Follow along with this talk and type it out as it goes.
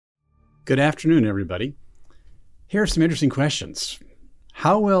Good afternoon, everybody. Here are some interesting questions.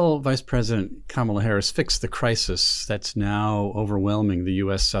 How will Vice President Kamala Harris fix the crisis that's now overwhelming the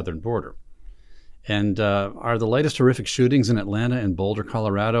U.S. southern border? And are the latest horrific shootings in Atlanta and Boulder,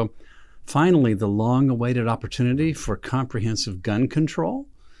 Colorado, finally the long-awaited opportunity for comprehensive gun control?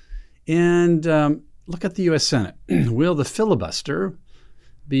 And look at the U.S. Senate. Will the filibuster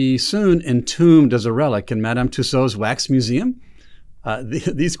be soon entombed as a relic in Madame Tussauds Wax Museum?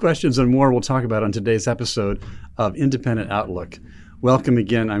 These questions and more we'll talk about on today's episode of Independent Outlook. Welcome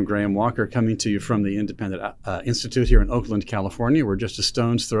again. I'm Graham Walker, coming to you from the Independent Institute here in Oakland, California. We're just a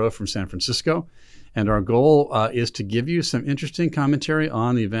stone's throw from San Francisco. And our goal is to give you some interesting commentary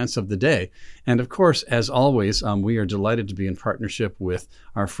on the events of the day. And of course, as always, we are delighted to be in partnership with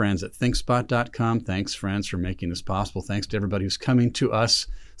our friends at thinkspot.com. Thanks, friends, for making this possible. Thanks to everybody who's coming to us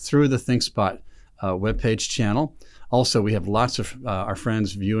through the ThinkSpot webpage channel. Also, we have lots of our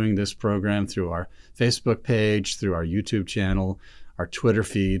friends viewing this program through our Facebook page, through our YouTube channel, our Twitter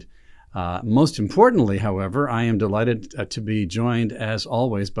feed. Most importantly, however, I am delighted to be joined, as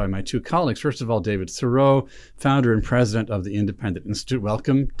always, by my two colleagues. First of all, David Theroux, founder and president of the Independent Institute.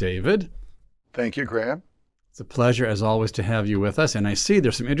 Welcome, David. Thank you, Graham. It's a pleasure, as always, to have you with us. And I see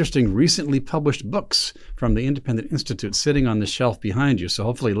there's some interesting recently published books from the Independent Institute sitting on the shelf behind you. So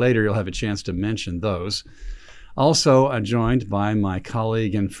hopefully later you'll have a chance to mention those. Also joined by my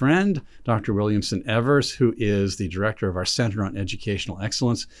colleague and friend, Dr. Williamson Evers, who is the director of our Center on Educational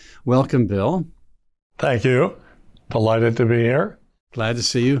Excellence. Welcome, Bill. Thank you. Delighted to be here. Glad to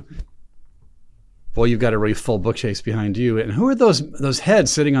see you. Boy, you've got a really full bookcase behind you. And who are those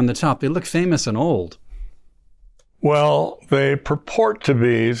heads sitting on the top? They look famous and old. Well, they purport to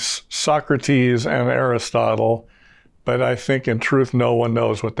be Socrates and Aristotle, but I think in truth, no one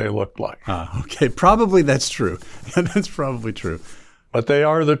knows what they look like. Okay, probably that's true. That's probably true. But they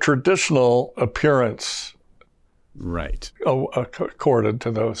are the traditional appearance, right, accorded to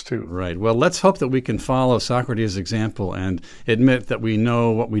those two. Right. Well, let's hope that we can follow Socrates' example and admit that we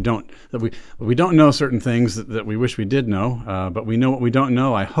know what we don't, that we don't know certain things that we wish we did know, but we know what we don't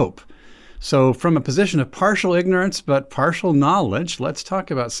know, I hope. So from a position of partial ignorance but partial knowledge, let's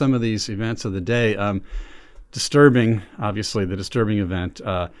talk about some of these events of the day. Disturbing, obviously, the disturbing event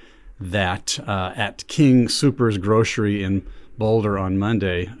that at King Soopers Grocery in Boulder on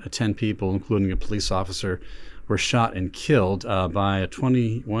Monday, 10 people, including a police officer, were shot and killed by a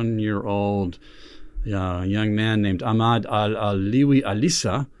 21-year-old young man named Ahmad Al-Aliwi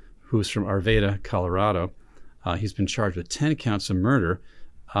Alisa, who's from Arvada, Colorado. He's been charged with 10 counts of murder.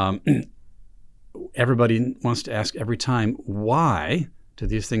 Everybody wants to ask every time, why do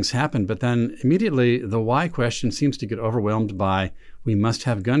these things happen? But then immediately the why question seems to get overwhelmed by, we must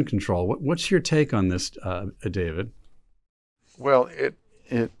have gun control. What's your take on this, David? Well,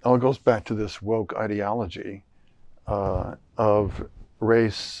 it all goes back to this woke ideology of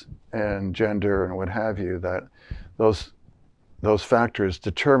race and gender and what have you, that those factors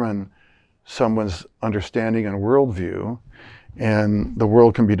determine someone's understanding and worldview, and the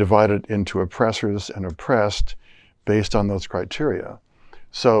world can be divided into oppressors and oppressed based on those criteria.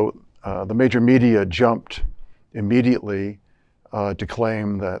 So the major media jumped immediately to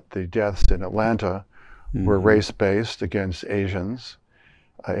claim that the deaths in Atlanta were race-based against Asians,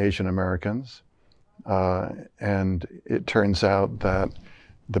 Asian Americans. And it turns out that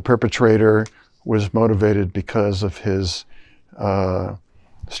the perpetrator was motivated because of his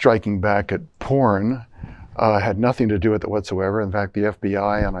striking back at porn. Had nothing to do with it whatsoever. In fact, the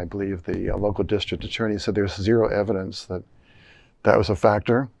FBI and I believe the local district attorney said there's zero evidence that that was a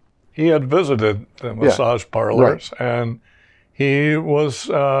factor. He had visited the massage parlors, right, and he was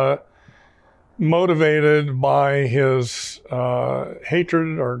motivated by his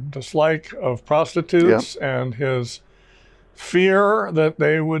hatred or dislike of prostitutes, and his fear that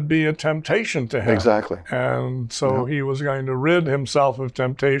they would be a temptation to him. Exactly. And so he was going to rid himself of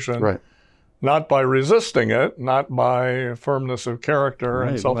temptation. Right. Not by resisting it, not by firmness of character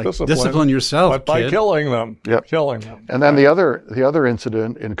and self-discipline. Like discipline yourself, but by killing them. Yep. Killing them. And then the other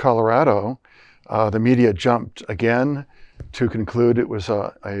incident in Colorado, the media jumped again to conclude it was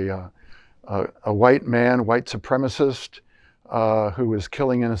a white man, white supremacist, who was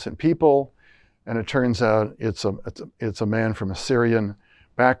killing innocent people, and it turns out it's a man from a Syrian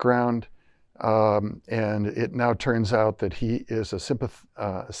background. And it now turns out that he is a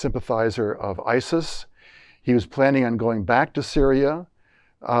sympathizer of ISIS. He was planning on going back to Syria,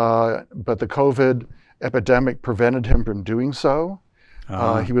 but the COVID epidemic prevented him from doing so.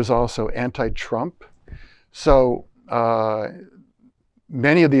 He was also anti-Trump. So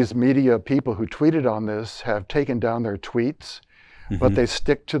many of these media people who tweeted on this have taken down their tweets. but they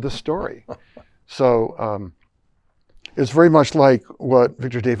stick to the story. So it's very much like what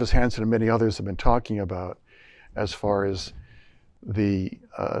Victor Davis Hanson and many others have been talking about as far as the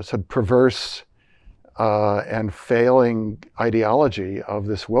sort of perverse and failing ideology of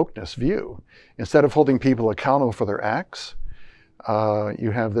this wokeness view. Instead of holding people accountable for their acts,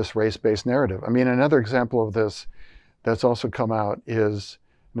 you have this race-based narrative. I mean, another example of this that's also come out is,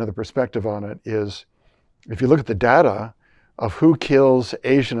 another perspective on it is, if you look at the data of who kills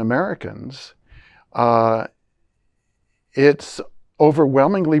Asian Americans, it's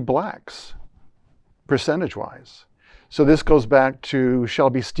overwhelmingly blacks, percentage-wise. So this goes back to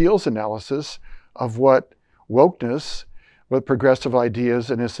Shelby Steele's analysis of what wokeness, what progressive ideas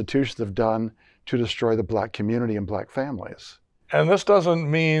and institutions have done to destroy the black community and black families. And this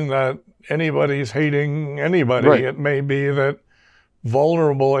doesn't mean that anybody's hating anybody. Right. It may be that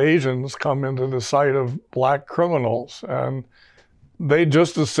vulnerable Asians come into the sight of black criminals, and they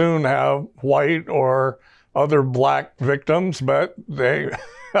just as soon have white or other black victims, but they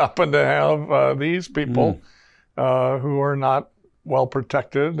happen to have these people who are not well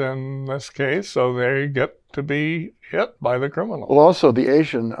protected in this case, so they get to be hit by the criminal. Well, also the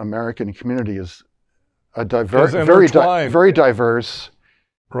Asian American community is a very diverse.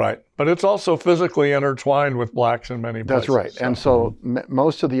 Right, but it's also physically intertwined with blacks in many places. That's right, so. And so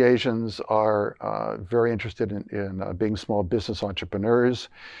most of the Asians are very interested in being small business entrepreneurs.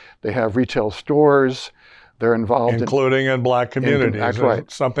 They have retail stores. They're involved including in black communities. That's right.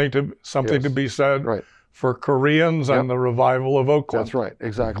 Something to be said. Right. For Koreans and the revival of Oakland. That's right,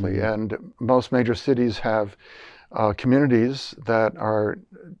 exactly. And most major cities have communities that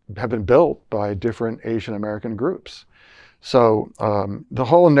have been built by different Asian American groups. So the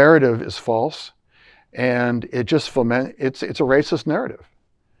whole narrative is false, and it just it's a racist narrative,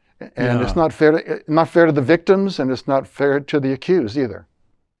 and it's not fair to the victims, and it's not fair to the accused either.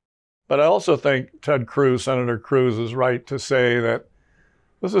 But I also think Senator Cruz is right to say that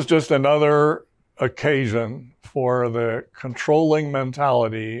this is just another occasion for the controlling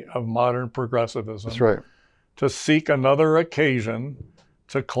mentality of modern progressivism. That's right. To seek another occasion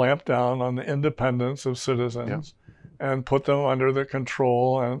to clamp down on the independence of citizens and put them under the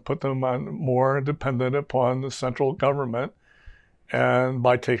control and put them more dependent upon the central government, and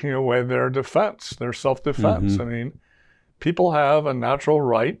by taking away their defense, their self-defense. I mean, people have a natural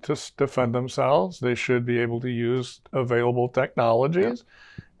right to defend themselves. They should be able to use available technologies.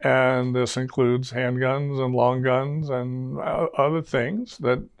 And this includes handguns and long guns and other things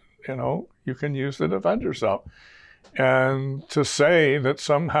that, you can use to defend yourself. And to say that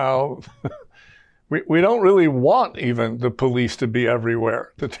somehow we don't really want even the police to be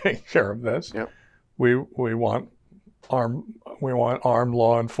everywhere to take care of this. Yep. We want armed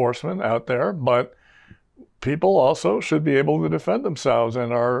law enforcement out there, but people also should be able to defend themselves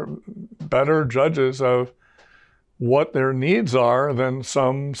and are better judges of what their needs are than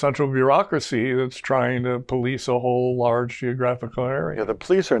some central bureaucracy that's trying to police a whole large geographical area. Yeah, the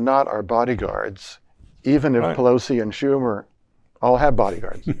police are not our bodyguards, even if Pelosi and Schumer all have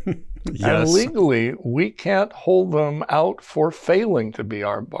bodyguards. Yes. And legally, we can't hold them out for failing to be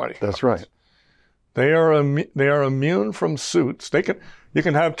our bodyguards. That's right. They are immune from suits. You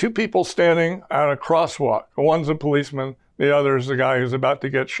can have two people standing at a crosswalk. One's a policeman, the other is the guy who's about to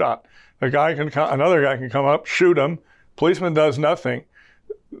get shot. Another guy can come up, shoot him. Policeman does nothing.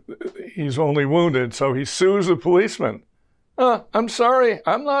 He's only wounded, so he sues the policeman. I'm sorry,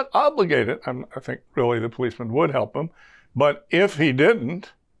 I'm not obligated. I think really the policeman would help him. But if he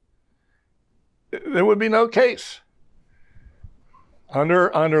didn't, there would be no case.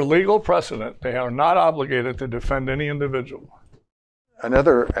 Under legal precedent, they are not obligated to defend any individual.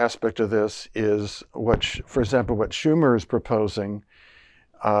 Another aspect of this is for example, what Schumer is proposing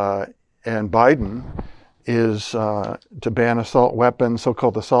and Biden is to ban assault weapons,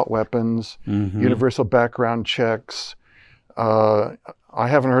 so-called assault weapons, universal background checks. I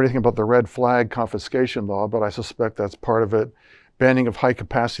haven't heard anything about the red flag confiscation law, but I suspect that's part of it. Banning of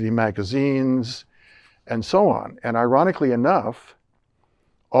high-capacity magazines, and so on. And ironically enough,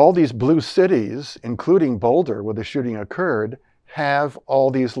 all these blue cities, including Boulder, where the shooting occurred, have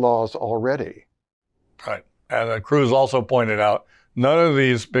all these laws already. Right. And Cruz also pointed out, none of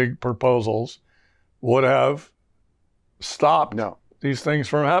these big proposals would have stopped these things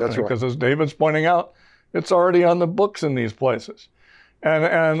from happening. Because as David's pointing out, it's already on the books in these places.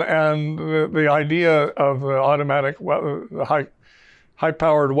 And the idea of the automatic, the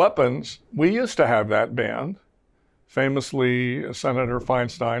high-powered weapons, we used to have that banned. Famously, Senator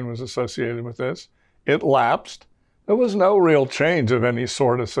Feinstein was associated with this. It lapsed. There was no real change of any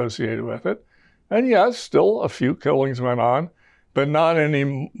sort associated with it. And yes, still a few killings went on. but not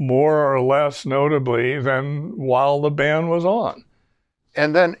any more or less notably than while the ban was on.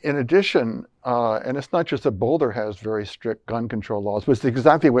 And then in addition, and it's not just that Boulder has very strict gun control laws, but it's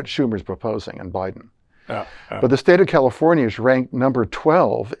exactly what Schumer's proposing and Biden. Yeah, yeah. But the state of California is ranked number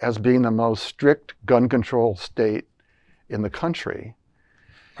 12 as being the most strict gun control state in the country.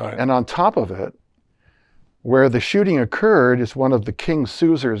 Right. And on top of it, where the shooting occurred is one of the King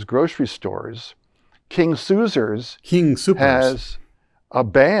Soopers grocery stores. King Soopers has a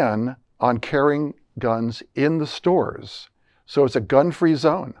ban on carrying guns in the stores. So it's a gun-free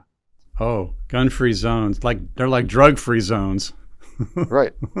zone. Oh, gun-free zones. They're like drug-free zones.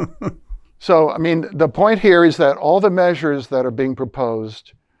 Right. So, I mean, the point here is that all the measures that are being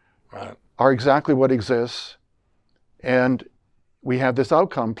proposed are exactly what exists. And we have this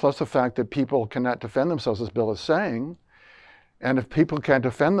outcome, plus the fact that people cannot defend themselves, as Bill is saying. And if people can't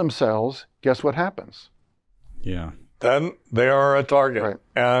defend themselves, guess what happens? Yeah. Then they are a target. Right.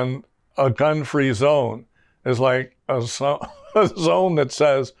 And a gun-free zone is like a zone that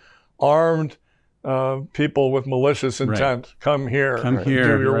says armed people with malicious intent, come here, do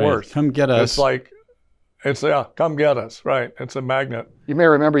your worst. Come get us. Come get us, right. It's a magnet. You may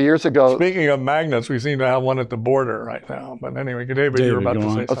remember years ago. Speaking of magnets, we seem to have one at the border right now. But anyway, David, you were about to say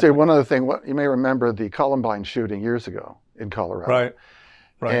something. I'll say one other thing. You may remember the Columbine shooting years ago in Colorado.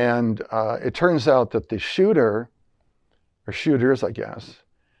 Right. And it turns out that the shooter, or shooters, I guess,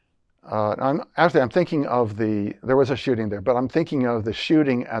 I'm thinking of there was a shooting there, but I'm thinking of the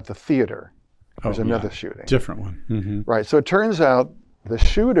shooting at the theater. There's another shooting. Different one. Mm-hmm. Right. So it turns out the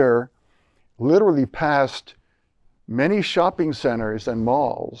shooter literally passed many shopping centers and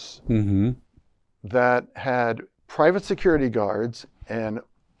malls that had private security guards and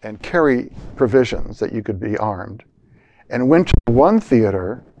carry provisions that you could be armed, and went to one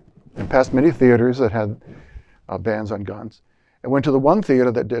theater and passed many theaters that had bans on guns, and went to the one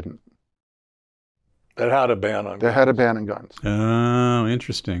theater that didn't. That had a ban on guns. That had a ban on guns. Oh,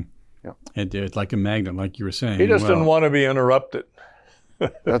 interesting. Yeah. It's like a magnet, like you were saying. He just didn't want to be interrupted.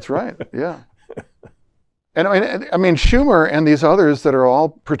 That's right. Yeah. And I mean, Schumer and these others that are all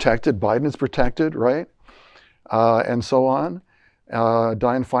protected, Biden is protected, right? And so on.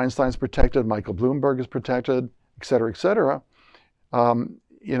 Dianne Feinstein's protected, Michael Bloomberg is protected, et cetera, et cetera.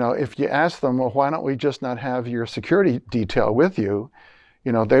 If you ask them, well, why don't we just not have your security detail with you?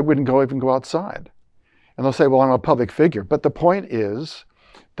 They wouldn't even go outside. And they'll say, well, I'm a public figure. But the point is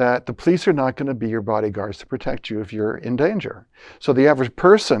that the police are not going to be your bodyguards to protect you if you're in danger. So the average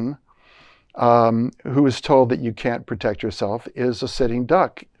person who is told that you can't protect yourself is a sitting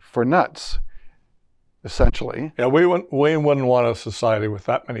duck for nuts, essentially. Yeah, we wouldn't want a society with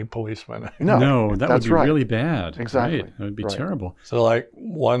that many policemen. No, that would be really bad. Exactly. Right. That would be terrible. So like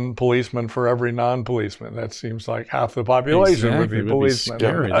one policeman for every non-policeman. That seems like half the population would be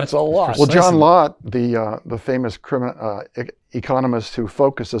policemen. That's a lot. Well, John Lott, the famous economist who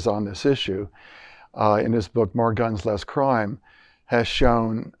focuses on this issue in his book, More Guns, Less Crime, has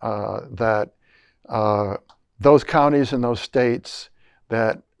shown that those counties and those states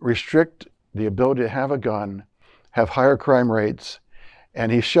that restrict the ability to have a gun have higher crime rates.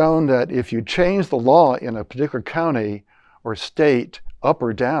 And he's shown that if you change the law in a particular county or state up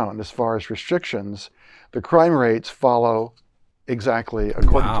or down as far as restrictions, the crime rates follow exactly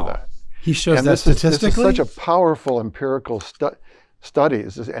according to that. He shows that statistically? This is such a powerful empirical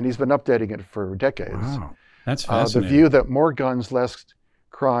studies, and he's been updating it for decades. Wow, that's fascinating. The view that more guns, less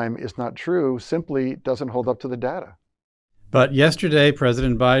crime is not true simply doesn't hold up to the data. But yesterday,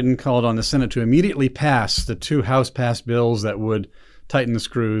 President Biden called on the Senate to immediately pass the 2 House-passed bills that would tighten the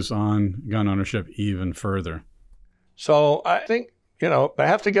screws on gun ownership even further. So I think, they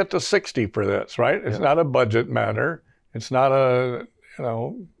have to get to 60 for this, right? It's not a budget matter. It's not a,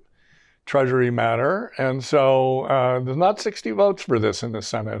 Treasury matter. And so there's not 60 votes for this in the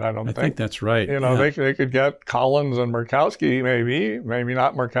Senate, I don't think. I think that's right. They could get Collins and Murkowski, maybe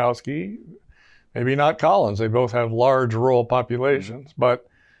not Murkowski. Maybe not Collins. They both have large rural populations. But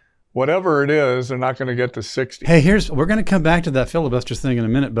whatever it is, they're not going to get to 60. Hey, we're going to come back to that filibuster thing in a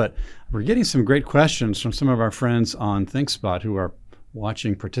minute, but we're getting some great questions from some of our friends on ThinkSpot who are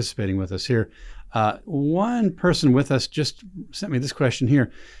watching, participating with us here. One person with us just sent me this question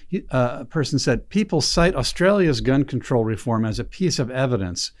here. A person said, people cite Australia's gun control reform as a piece of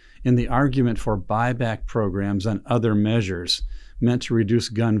evidence in the argument for buyback programs and other measures meant to reduce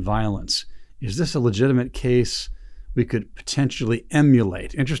gun violence. Is this a legitimate case we could potentially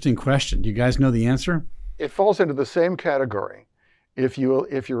emulate? Interesting question. Do you guys know the answer? It falls into the same category. If you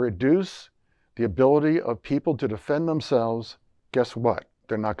reduce the ability of people to defend themselves, guess what?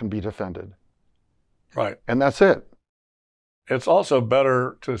 They're not going to be defended. Right. And that's it. it's also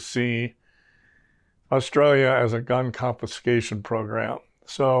better to see Australia as a gun confiscation program.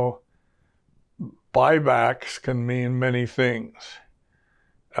 So buybacks can mean many things.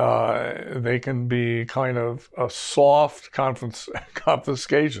 They can be kind of a soft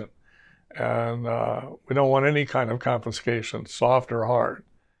confiscation. And we don't want any kind of confiscation, soft or hard.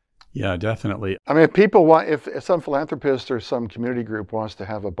 Yeah, definitely. I mean, if some philanthropist or some community group wants to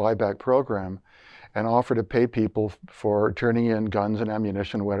have a buyback program and offer to pay people for turning in guns and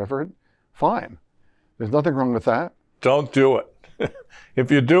ammunition, whatever, fine. There's nothing wrong with that. Don't do it.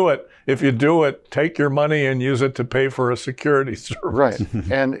 If you do it, take your money and use it to pay for a security service. Right.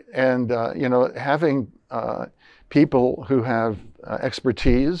 and you know, having people who have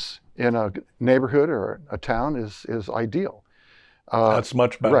expertise in a neighborhood or a town is ideal. That's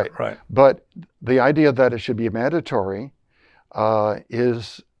much better, right? But the idea that it should be mandatory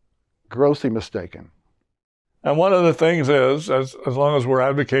is grossly mistaken. And one of the things is, as long as we're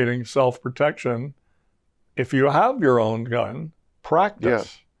advocating self-protection, if you have your own gun, practice.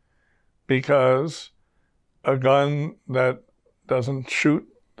 Yes. Because a gun that doesn't shoot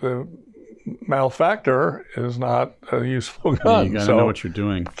the malefactor is not a useful gun. You got to know what you're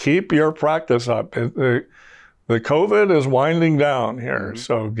doing. Keep your practice up. The COVID is winding down here,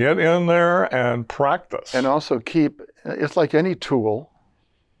 so get in there and practice. And also it's like any tool,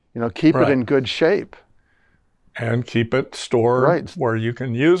 you know, keep it in good shape. And keep it stored where you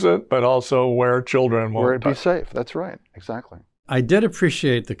can use it, but also where children won't where it be safe. That's right, exactly. I did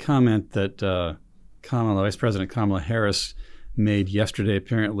appreciate the comment that Vice President Kamala Harris made yesterday,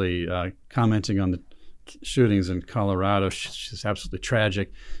 apparently commenting on the shootings in Colorado. She's absolutely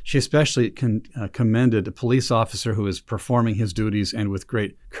tragic. She especially commended a police officer who is performing his duties and with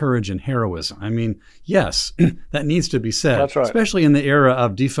great courage and heroism. I mean, yes, that needs to be said. That's right. Especially in the era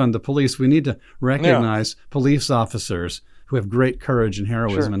of defund the police, we need to recognize police officers who have great courage and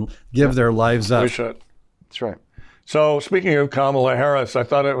heroism and give their lives up. We should. That's right. So speaking of Kamala Harris, I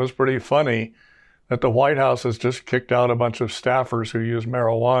thought it was pretty funny that the White House has just kicked out a bunch of staffers who use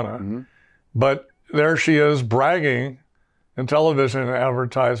marijuana. But there she is bragging in television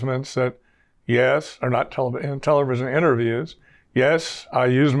advertisements that, yes, or not in television interviews, yes, I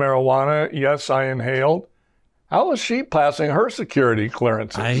used marijuana, yes, I inhaled. How is she passing her security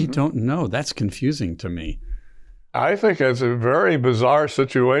clearances? I don't know. That's confusing to me. I think it's a very bizarre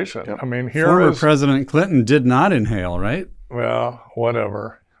situation. Yep. I mean, Former President Clinton did not inhale, right? Well,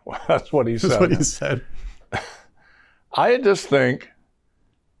 whatever. That's what he said. That's what he said. I just think,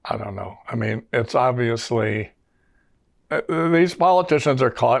 I don't know. I mean, it's obviously, these politicians are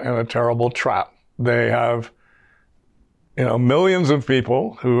caught in a terrible trap. They have, you know, millions of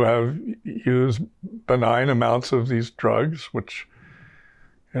people who have used benign amounts of these drugs, which,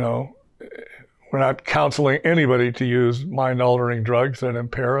 you know, we're not counseling anybody to use mind-altering drugs that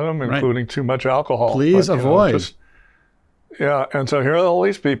impair them, including too much alcohol. Please avoid. And so here are all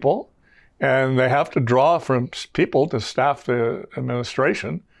these people, and they have to draw from people to staff the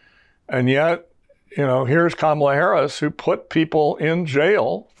administration. And yet, you know, here's Kamala Harris, who put people in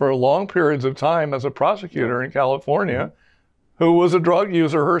jail for long periods of time as a prosecutor in California, who was a drug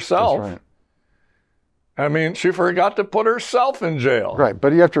user herself. That's right. I mean, she forgot to put herself in jail. Right,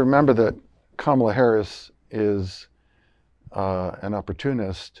 but you have to remember that Kamala Harris is an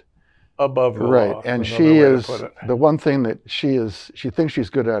opportunist. Above the law. Right, and she is, the one thing that she thinks she's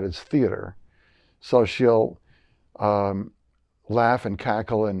good at is theater. So she'll laugh and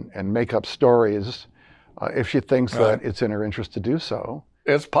cackle and make up stories if she thinks that it's in her interest to do so.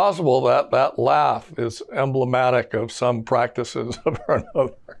 It's possible that that laugh is emblematic of some practices of her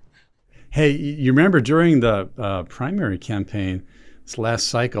another. Hey, you remember during the primary campaign, this last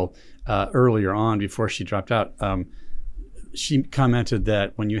cycle, earlier on before she dropped out, she commented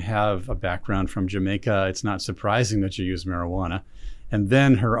that when you have a background from Jamaica, it's not surprising that you use marijuana. And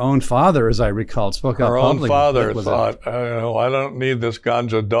then her own father, as I recall, spoke out publicly. Her own father thought, I don't need this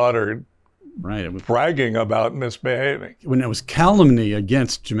ganja daughter bragging about misbehaving. When it was calumny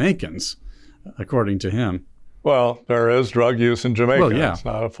against Jamaicans, according to him. Well, there is drug use in Jamaica. Well, yeah. It's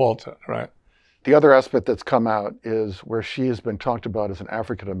not a fault, right? The other aspect that's come out is where she has been talked about as an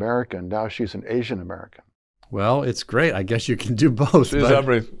African American. Now she's an Asian American. Well, it's great. I guess you can do both.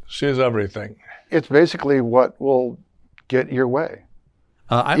 She's everything. It's basically what will get your way.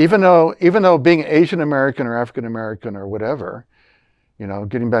 Even though being Asian American or African American or whatever, you know,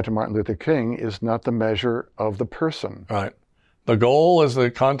 getting back to Martin Luther King, is not the measure of the person. Right. The goal is the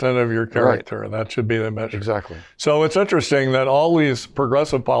content of your character. Right. That should be the measure. Exactly. So it's interesting that all these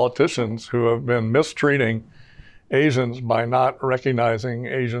progressive politicians who have been mistreating Asians by not recognizing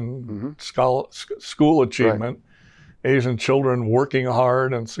Asian school achievement Asian children working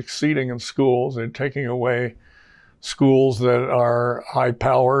hard and succeeding in schools. They're taking away schools that are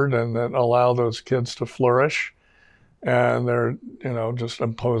high-powered and that allow those kids to flourish. And they're, just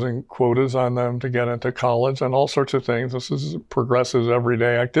imposing quotas on them to get into college and all sorts of things. This is progressive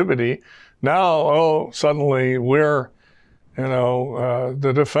everyday activity. Now, suddenly we're,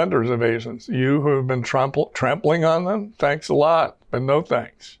 the defenders of Asians. You who have been trampling on them, thanks a lot, but no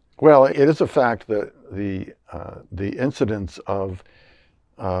thanks. Well, it is a fact that the incidence of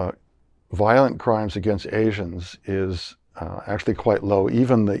violent crimes against Asians is actually quite low.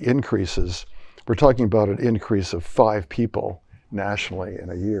 Even the increases, we're talking about an increase of 5 people nationally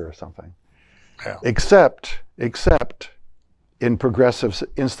in a year or something. Yeah. Except in progressive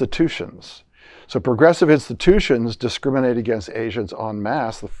institutions. So progressive institutions discriminate against Asians en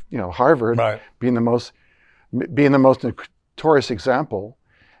masse. Harvard right. being the most notorious example,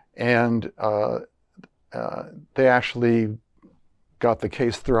 and they actually got the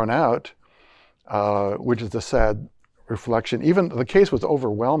case thrown out, which is the sad reflection. Even the case was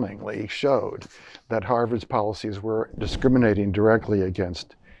overwhelmingly showed that Harvard's policies were discriminating directly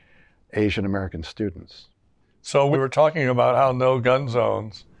against Asian American students. So we were talking about how no gun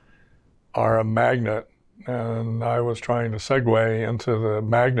zones are a magnet, and I was trying to segue into the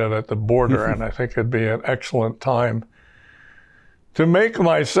magnet at the border, and I think it'd be an excellent time to make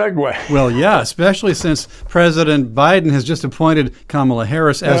my segue. Well, yeah, especially since President Biden has just appointed Kamala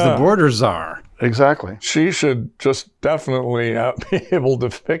Harris as the border czar. Exactly. She should just definitely be able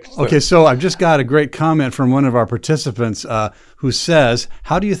to fix this. Okay, so I've just got a great comment from one of our participants who says,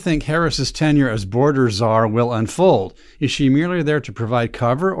 how do you think Harris's tenure as border czar will unfold? Is she merely there to provide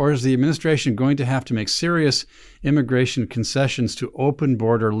cover, or is the administration going to have to make serious immigration concessions to open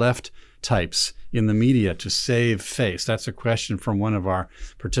border left types in the media to save face? That's a question from one of our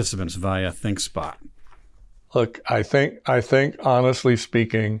participants via ThinkSpot. Look, I think honestly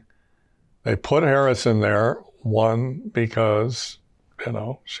speaking, they put Harris in there, one, because,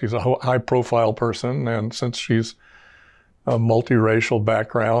 she's a high-profile person, and since she's a multiracial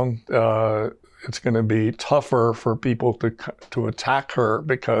background, it's going to be tougher for people to attack her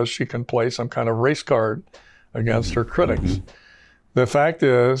because she can play some kind of race card against her critics. Mm-hmm. The fact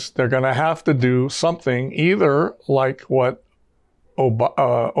is, they're going to have to do something either like what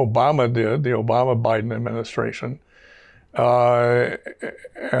Obama did, the Obama-Biden administration,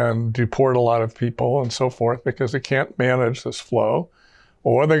 and deport a lot of people and so forth because they can't manage this flow,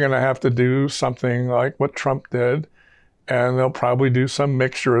 or they're going to have to do something like what Trump did, and they'll probably do some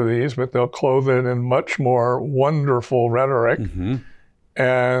mixture of these, but they'll clothe it in much more wonderful rhetoric. Mm-hmm.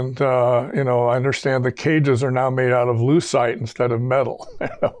 And, I understand the cages are now made out of lucite instead of metal.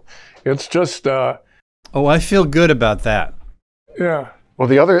 It's just... I feel good about that. Yeah. Well,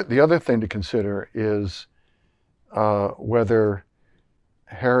 the other thing to consider is whether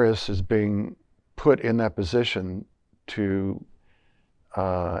Harris is being put in that position to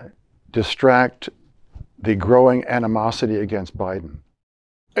distract the growing animosity against Biden.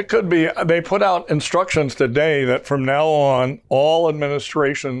 It could be. They put out instructions today that from now on, all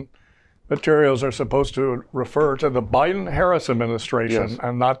administration materials are supposed to refer to the Biden-Harris administration yes.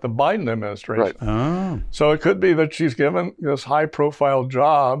 and not the Biden administration. Right. Oh. So it could be that she's given this high-profile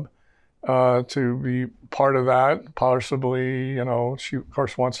job to be part of that. Possibly, she, of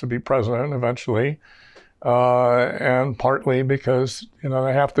course, wants to be president eventually. And partly because, they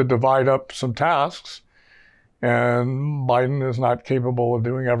have to divide up some tasks. And Biden is not capable of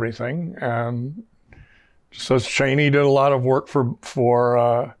doing everything. And so Cheney did a lot of work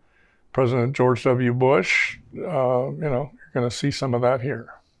for President George W. Bush. You're going to see some of that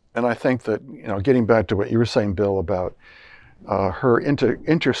here. And I think that, getting back to what you were saying, Bill, about her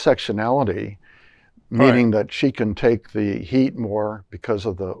intersectionality, meaning right. that she can take the heat more because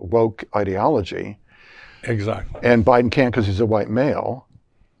of the woke ideology. Exactly. And Biden can't because he's a white male.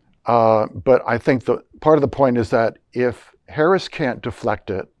 But I think part of the point is that if Harris can't deflect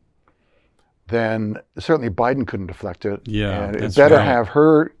it, then certainly Biden couldn't deflect it. Yeah, and it's better right. have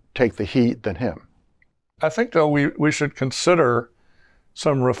her take the heat than him. I think, though, we should consider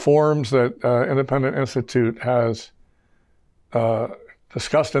some reforms that Independent Institute has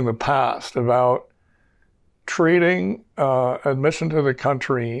discussed in the past about treating admission to the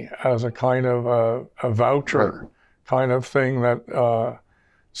country as a kind of a voucher right. kind of thing that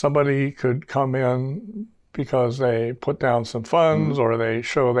somebody could come in because they put down some funds or they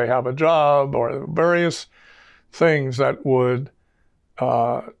show they have a job or various things that would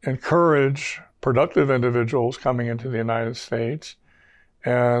encourage productive individuals coming into the United States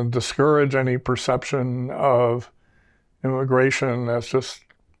and discourage any perception of immigration as just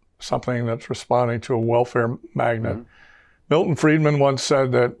something that's responding to a welfare magnet. Mm-hmm. Milton Friedman once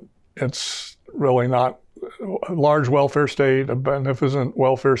said that it's really not a large welfare state, a beneficent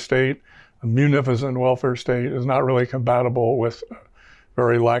welfare state, a munificent welfare state is not really compatible with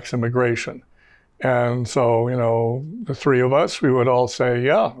very lax immigration. And so, you know, the three of us, we would all say,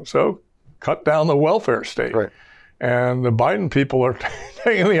 yeah, so cut down the welfare state. Right. And the Biden people are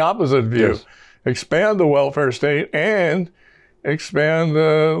taking the opposite view. Yes. Expand the welfare state and expand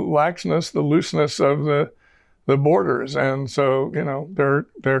the laxness, the looseness of the borders. And so, you know,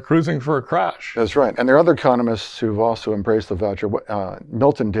 they're cruising for a crash. That's right. And there are other economists who've also embraced the voucher.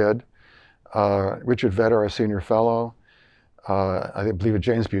 Milton did. Richard Vedder, our senior fellow. I believe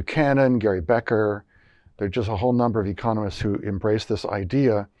James Buchanan, Gary Becker. There are just a whole number of economists who embrace this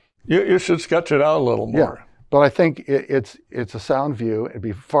idea. You should sketch it out a little more. Yeah, but I think it's a sound view. It'd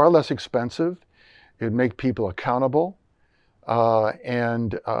be far less expensive. It'd make people accountable.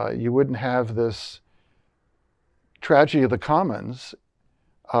 And you wouldn't have this tragedy of the commons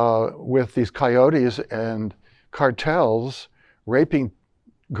with these coyotes and cartels raping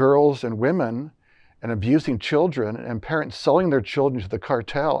girls and women and abusing children and parents selling their children to the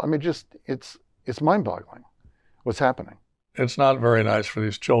cartel. I mean, just it's mind-boggling what's happening. It's not very nice for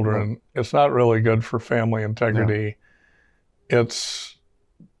these children. No. It's not really good for family integrity. No. It's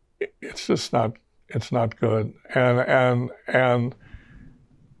just not. It's not good. And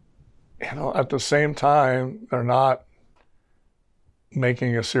you know, at the same time, they're not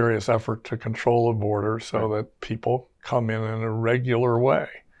making a serious effort to control the border so that people come in a regular way.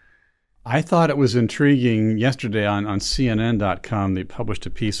 I thought it was intriguing yesterday on CNN.com. They published a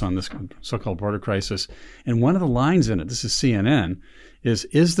piece on this so-called border crisis. And one of the lines in it, this is CNN,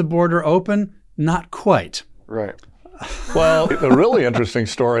 is the border open? Not quite. Right. Well, the really interesting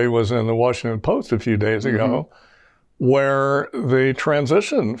story was in the Washington Post a few days ago, where the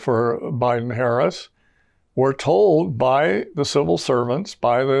transition for Biden-Harris were told by the civil servants,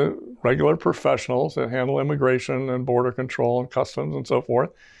 by the regular professionals that handle immigration and border control and customs and so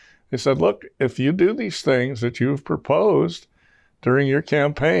forth. They said, look, if you do these things that you've proposed during your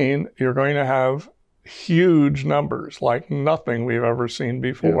campaign, you're going to have huge numbers, like nothing we've ever seen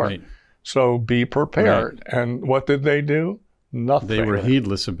before. Right. So be prepared. Right. And what did they do? Nothing. They were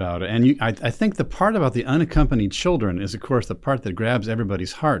heedless about it. And I think the part about the unaccompanied children is, of course, the part that grabs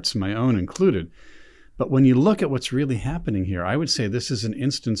everybody's hearts, my own included. But when you look at what's really happening here, I would say this is an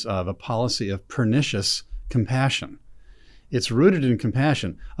instance of a policy of pernicious compassion. It's rooted in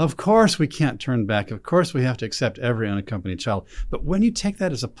compassion. Of course we can't turn back. Of course we have to accept every unaccompanied child. But when you take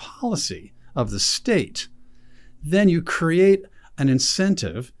that as a policy of the state, then you create an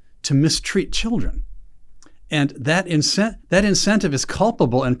incentive to mistreat children. And that incentive is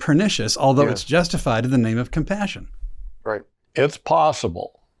culpable and pernicious, although it's justified in the name of compassion. Right. It's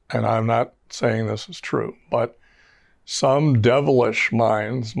possible, and I'm not saying this is true, but some devilish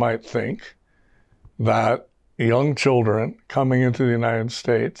minds might think that young children coming into the United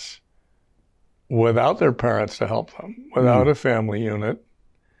States without their parents to help them, without a family unit,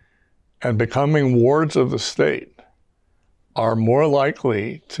 and becoming wards of the state are more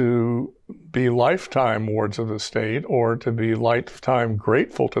likely to be lifetime wards of the state or to be lifetime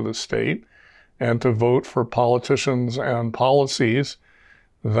grateful to the state and to vote for politicians and policies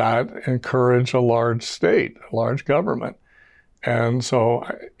that encourage a large state, a large government. And so,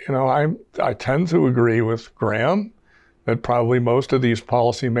 you know, I tend to agree with Graham that probably most of these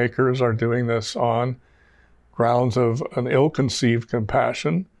policymakers are doing this on grounds of an ill-conceived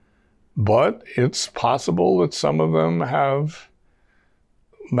compassion, but it's possible that some of them have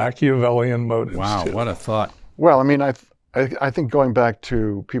Machiavellian motives. Wow, too. What a thought. Well, I mean, I think going back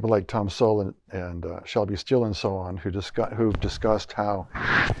to people like Tom Sowell and Shelby Steele and so on, who've discussed how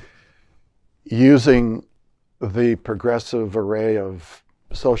using the progressive array of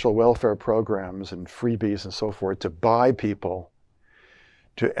social welfare programs and freebies and so forth to buy people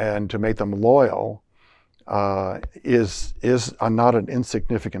and to make them loyal is not an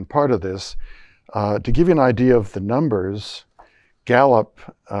insignificant part of this. To give you an idea of the numbers, Gallup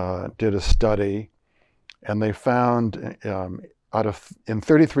did a study, and they found in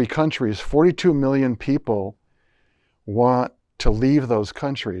 33 countries, 42 million people want to leave those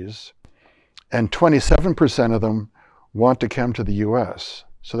countries, and 27% of them want to come to the U.S.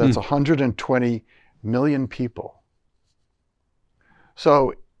 So that's 120 million people.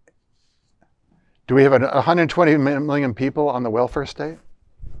 So do we have 120 million people on the welfare state?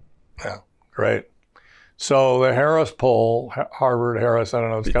 Yeah, great. So the Harris poll, Harvard-Harris, I don't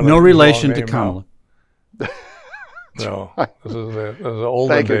know. It's kind no of relation to Kamala. No, this is the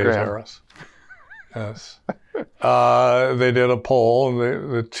olden days Graham. Harris. Yes. They did a poll,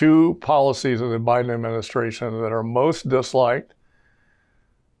 and the two policies of the Biden administration that are most disliked,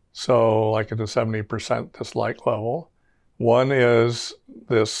 so like at the 70% dislike level, one is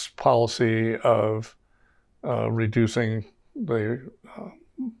this policy of reducing the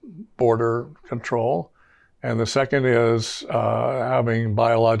border control, and the second is having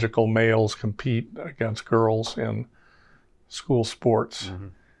biological males compete against girls in school sports. Mm-hmm.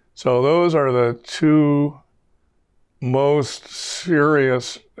 So those are the two most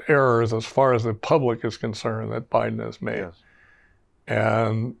serious errors as far as the public is concerned that Biden has made. Yes.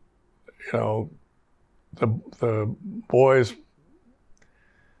 And, you know, the boys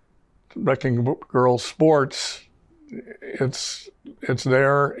wrecking girls' sports, it's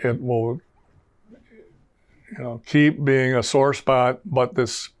there. It will, you know, keep being a sore spot. But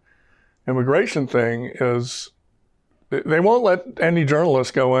this immigration thing is, they won't let any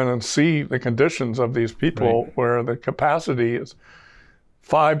journalist go in and see the conditions of these people, right, where the capacity is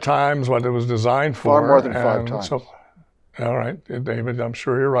 5 times what it was designed for. Far more than 5 times. So, all right, David, I'm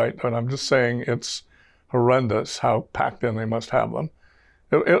sure you're right, but I'm just saying it's horrendous how packed in they must have them.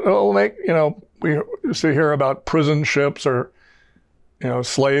 It'll make, you know, we used to hear about prison ships or, you know,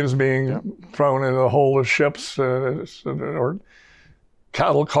 slaves being thrown into the hold of ships or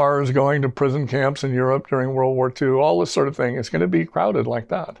cattle cars going to prison camps in Europe during World War II, all this sort of thing. It's going to be crowded like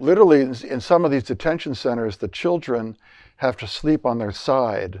that. Literally, in some of these detention centers, the children have to sleep on their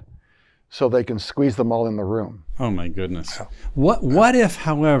side so they can squeeze them all in the room. Oh, my goodness. Yeah. What if,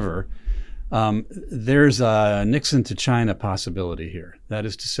 however, there's a Nixon to China possibility here? That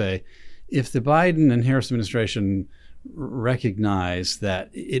is to say, if the Biden and Harris administration recognize that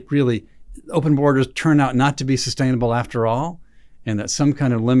it really, open borders turn out not to be sustainable after all, and that some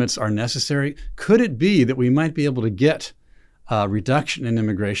kind of limits are necessary, could it be that we might be able to get a reduction in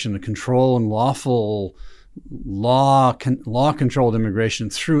immigration, a control and lawful law-controlled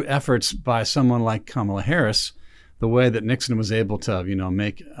immigration through efforts by someone like Kamala Harris, the way that Nixon was able to, you know,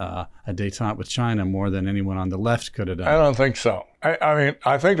 make a détente with China more than anyone on the left could have done? I don't think so. I mean,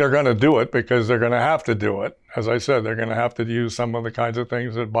 I think they're going to do it because they're going to have to do it. As I said, they're going to have to use some of the kinds of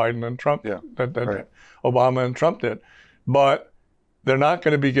things that Biden and Trump, that right, Obama and Trump did. But they're not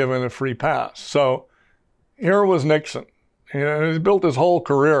going to be given a free pass. So here was Nixon. You know, he built his whole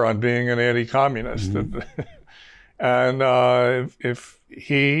career on being an anti-communist. Mm-hmm. And if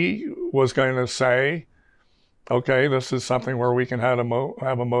he was going to say, okay, this is something where we can have a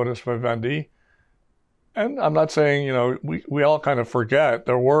modus vivendi. And I'm not saying, you know, we all kind of forget.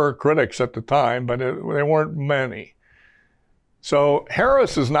 There were critics at the time, but they weren't many. So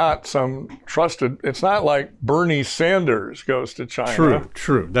Harris is not some trusted, it's not like Bernie Sanders goes to China.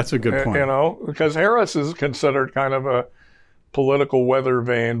 True. That's a good point. You know, because Harris is considered kind of a political weather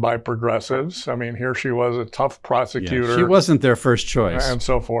vane by progressives. I mean, here she was, a tough prosecutor. Yeah, she wasn't their first choice. And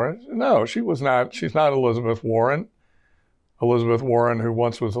so forth. No, she was not. She's not Elizabeth Warren. Elizabeth Warren, who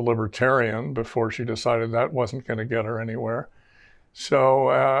once was a libertarian before she decided that wasn't going to get her anywhere.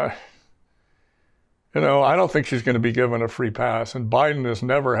 So, you know, I don't think she's going to be given a free pass, and Biden has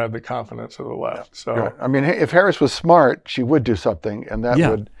never had the confidence of the left. So, right. I mean, if Harris was smart, she would do something, and that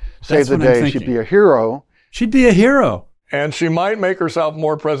would save the day. She'd be a hero. She'd be a hero. And she might make herself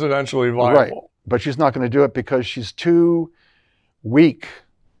more presidentially viable. Right. But she's not going to do it because she's too weak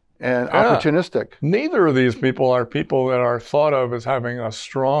and opportunistic. Neither of these people are people that are thought of as having a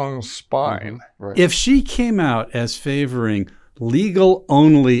strong spine. Mm-hmm. Right. If she came out as favoring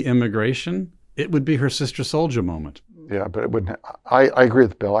legal-only immigration, it would be her Sister Souljah moment. Yeah, but it wouldn't. I agree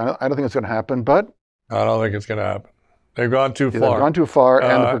with Bill. I don't think it's going to happen, but I don't think it's going to happen. They've gone too far. They've gone too far.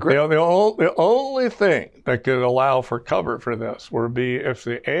 And the only thing that could allow for cover for this would be if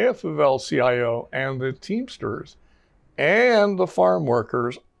the AFL-CIO and the Teamsters and the farm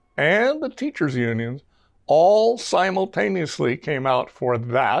workers and the teachers' unions all simultaneously came out for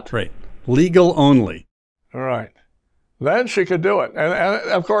that. Right. Legal only. All right. Then she could do it. And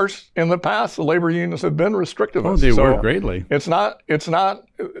of course, in the past, the labor unions have been restrictive. Oh, they were greatly. This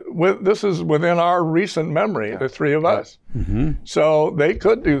is within our recent memory, the three of us. Mm-hmm. So they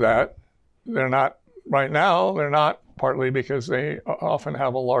could do that. They're not, right now, they're not, partly because they often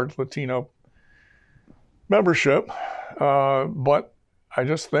have a large Latino membership. But I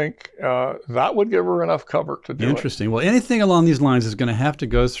just think that would give her enough cover to do it. Interesting. Well, anything along these lines is going to have to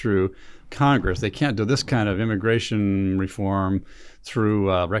go through Congress. They can't do this kind of immigration reform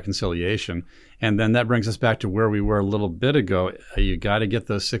through reconciliation. And then that brings us back to where we were a little bit ago. You got to get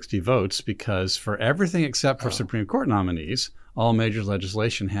those 60 votes because for everything except for Supreme Court nominees, all major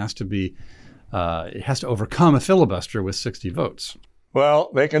legislation has to be, it has to overcome a filibuster with 60 votes.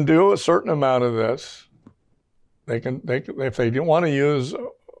 Well, they can do a certain amount of this. If they don't want to use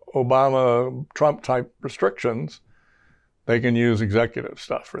Obama, Trump type restrictions, they can use executive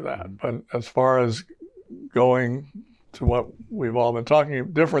stuff for that. But as far as going to what we've all been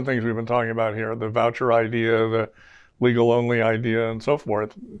different things we've been talking about here, the voucher idea, the legal only idea, and so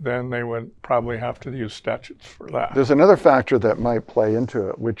forth, then they would probably have to use statutes for that. There's another factor that might play into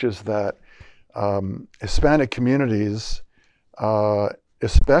it, which is that Hispanic communities,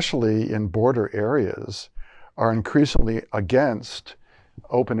 especially in border areas, are increasingly against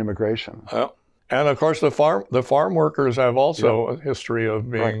open immigration. And of course, the farm workers have also a history of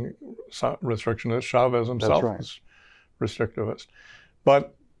being restrictionist. Chavez himself was restrictivist.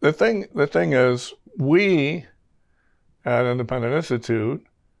 But the thing is, we at Independent Institute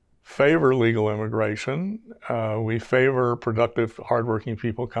favor legal immigration. We favor productive, hardworking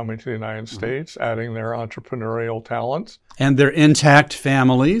people coming to the United States, adding their entrepreneurial talents. And their intact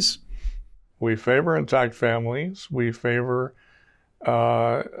families. We favor intact families. We favor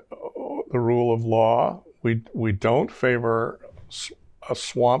the rule of law. We don't favor a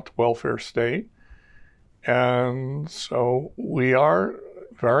swamped welfare state. And so we are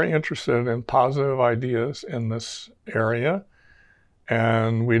very interested in positive ideas in this area.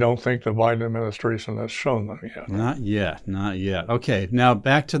 And we don't think the Biden administration has shown them yet. Not yet. Okay, now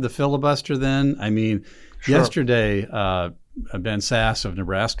back to the filibuster then. I mean, yesterday, Ben Sasse of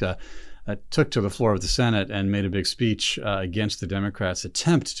Nebraska took to the floor of the Senate and made a big speech against the Democrats'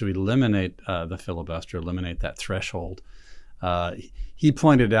 attempt to eliminate the filibuster, eliminate that threshold. He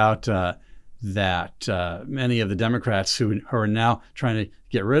pointed out that many of the Democrats who are now trying to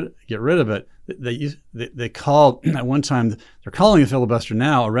get rid of it, they called at one time, they're calling the filibuster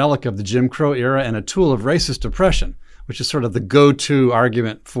now a relic of the Jim Crow era and a tool of racist oppression, which is sort of the go-to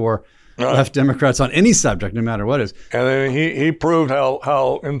argument for left Democrats on any subject, no matter what it is. And then he proved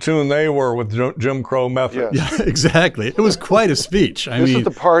how in tune they were with Jim Crow methods. Yes. Yeah, exactly. It was quite a speech. This is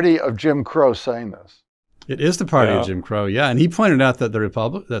the party of Jim Crow saying this. It is the party of Jim Crow, and he pointed out that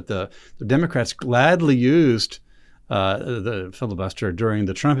the Democrats gladly used the filibuster during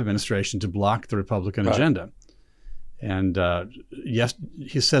the Trump administration to block the Republican agenda. And yes,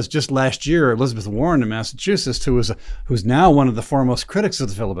 he says just last year, Elizabeth Warren in Massachusetts, who's now one of the foremost critics of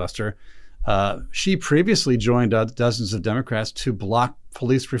the filibuster, she previously joined dozens of Democrats to block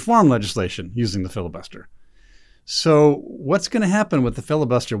police reform legislation using the filibuster. So what's going to happen with the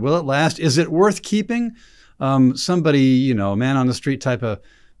filibuster? Will it last? Is it worth keeping? Somebody, a man on the street type of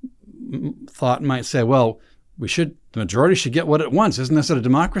thought might say, well, the majority should get what it wants. Isn't this a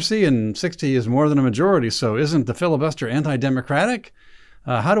democracy? And 60 is more than a majority. So isn't the filibuster anti-democratic?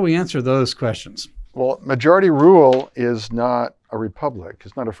 How do we answer those questions? Well, majority rule is not a republic.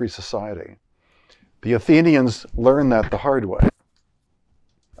 It's not a free society. The Athenians learned that the hard way.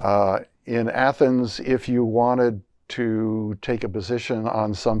 In Athens, if you wanted to take a position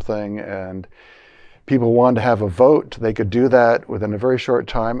on something and people wanted to have a vote, they could do that within a very short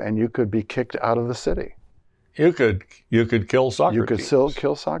time, and you could be kicked out of the city. You could kill Socrates. You could still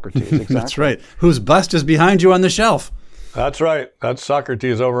kill Socrates, exactly. That's right. Whose bust is behind you on the shelf. That's right. That's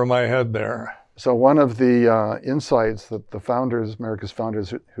Socrates over my head there. So one of the insights that the founders, America's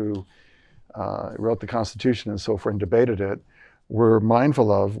founders who wrote the Constitution and so forth and debated it, were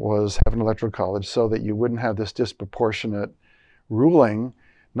mindful of was having an electoral college so that you wouldn't have this disproportionate ruling,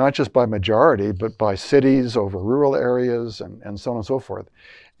 not just by majority, but by cities over rural areas and so on and so forth.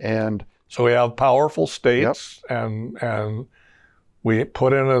 And so we have powerful states, and we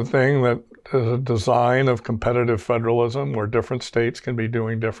put in a thing that is a design of competitive federalism where different states can be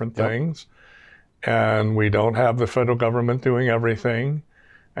doing different things. And we don't have the federal government doing everything.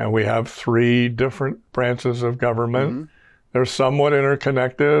 And we have 3 different branches of government. Mm-hmm. They're somewhat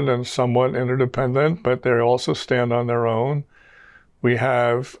interconnected and somewhat interdependent, but they also stand on their own. We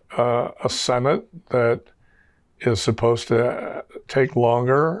have a Senate that is supposed to take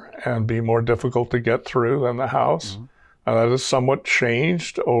longer and be more difficult to get through than the House. Mm-hmm. And that has somewhat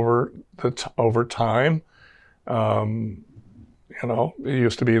changed over time. It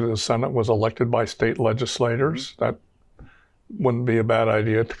used to be the Senate was elected by state legislators. Mm-hmm. That wouldn't be a bad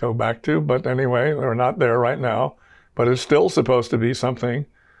idea to go back to. But anyway, they're not there right now. But it's still supposed to be something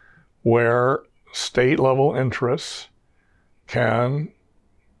where state-level interests can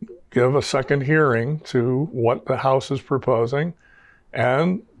give a second hearing to what the House is proposing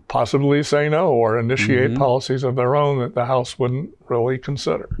and possibly say no or initiate policies of their own that the House wouldn't really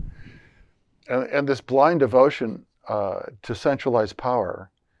consider. And this blind devotion to centralized power,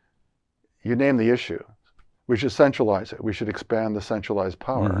 you name the issue. We should centralize it. We should expand the centralized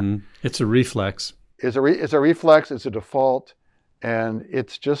power. Mm-hmm. It's a reflex. It's a reflex, it's a default, and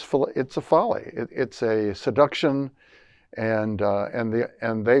it's a folly. It's a seduction, and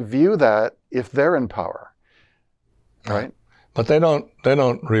they view that if they're in power, right? But they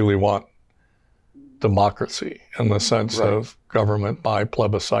don't really want democracy in the sense of government by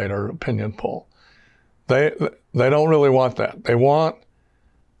plebiscite or opinion poll. They don't really want that. They want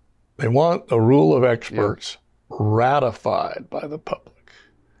the rule of experts ratified by the public.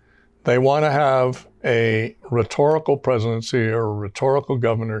 They want to have a rhetorical presidency or a rhetorical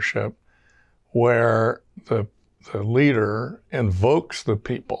governorship where the leader invokes the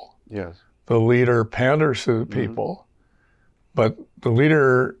people. Yes. The leader panders to the people, but the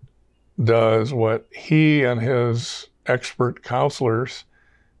leader does what he and his expert counselors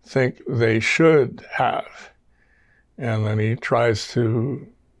think they should have. And then he tries to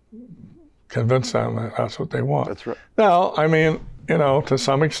convince them that that's what they want. That's right. Now, I mean, to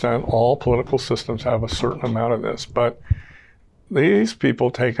some extent, all political systems have a certain amount of this, but these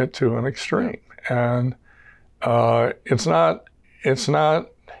people take it to an extreme. And it's not,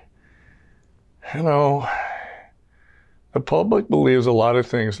 the public believes a lot of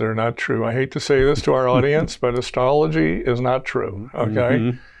things that are not true. I hate to say this to our audience, but astrology is not true,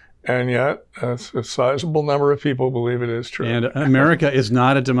 okay? And yet, a sizable number of people believe it is true. And America is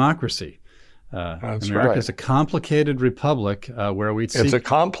not a democracy. That's America is a complicated republic where we seek... It's a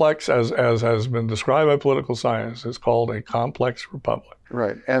complex, as has been described by political science, it's called a complex republic.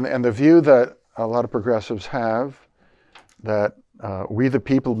 Right, and the view that a lot of progressives have, that we the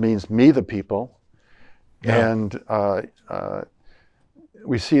people means me the people, and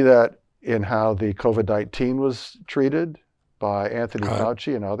we see that in how the COVID-19 was treated by Anthony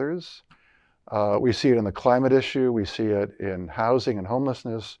Fauci and others. We see it in the climate issue. We see it in housing and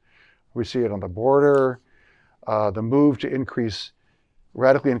homelessness. We see it on the border. The move to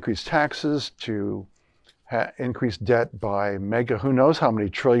radically increase taxes, to increase debt by who knows how many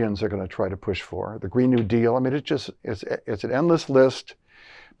trillions they're going to try to push for. The Green New Deal. I mean, it's an endless list,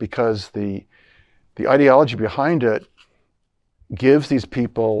 because the ideology behind it gives these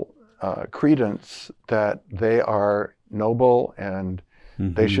people credence that they are noble and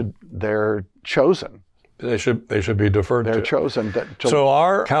they're chosen. They should be deferred to. They're chosen. So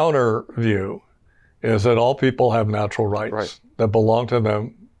our counter view is that all people have natural rights that belong to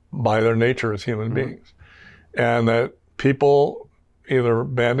them by their nature as human beings, and that people either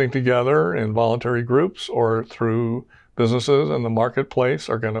banding together in voluntary groups or through businesses in the marketplace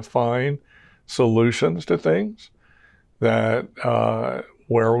are going to find solutions to things. That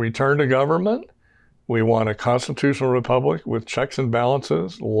where we turn to government, we want a constitutional republic with checks and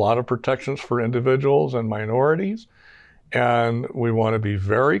balances, a lot of protections for individuals and minorities, and we want to be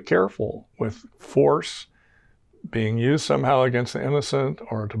very careful with force being used somehow against the innocent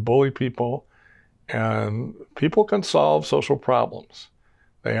or to bully people. And people can solve social problems.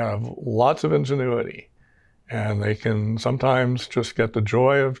 They have lots of ingenuity, and they can sometimes just get the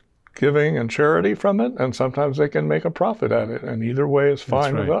joy of giving and charity from it, and sometimes they can make a profit at it, and either way is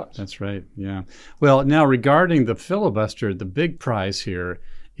fine with us. That's right, yeah. Well, now regarding the filibuster, the big prize here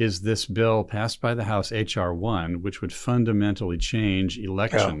is this bill passed by the House, H.R. 1, which would fundamentally change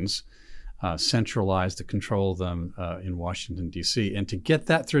elections, centralize the control of them in Washington, D.C. And to get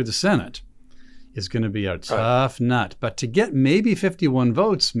that through the Senate is going to be a tough nut. But to get maybe 51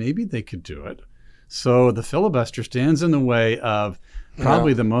 votes, maybe they could do it. So the filibuster stands in the way of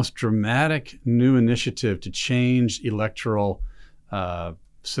probably the most dramatic new initiative to change electoral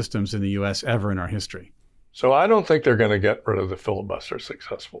systems in the U.S. ever in our history. So I don't think they're going to get rid of the filibuster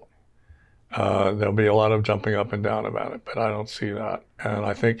successfully. There'll be a lot of jumping up and down about it, but I don't see that. And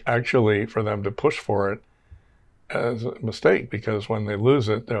I think actually for them to push for it as a mistake, because when they lose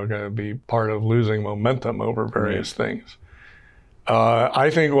it, they're going to be part of losing momentum over various things. I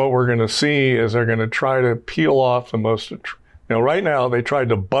think what we're going to see is they're going to try to peel off the most... right now they tried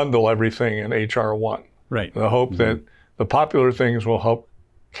to bundle everything in H.R. 1. Right. The hope that the popular things will help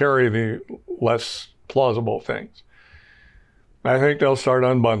carry the less plausible things. I think they'll start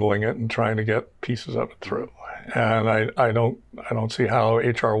unbundling it and trying to get pieces of it through. And I don't see how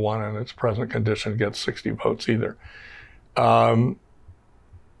H.R. 1 in its present condition gets 60 votes either. The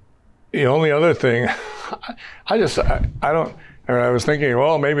only other thing, I was thinking,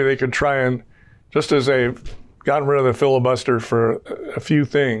 well, maybe they could try and, just as they've gotten rid of the filibuster for a few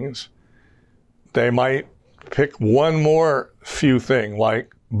things, they might pick one more few thing,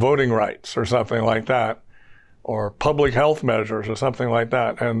 like voting rights or something like that, or public health measures or something like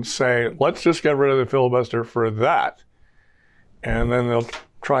that, and say, let's just get rid of the filibuster for that. And then they'll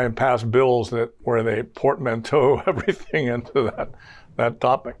try and pass bills where they portmanteau everything into that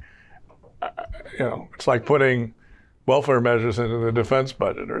topic. It's like putting welfare measures into the defense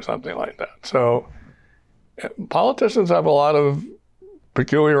budget or something like that. So politicians have a lot of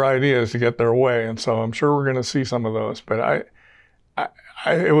peculiar ideas to get their way, and so I'm sure we're going to see some of those. But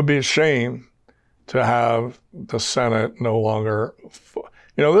it would be a shame to have the Senate no longer.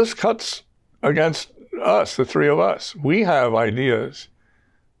 This cuts against us, the three of us. We have ideas,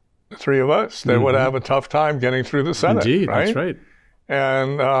 the three of us, that would have a tough time getting through the Senate. Indeed, right? That's right.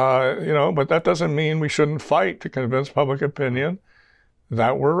 And, but that doesn't mean we shouldn't fight to convince public opinion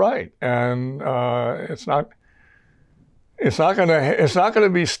that we're right. And it's not going to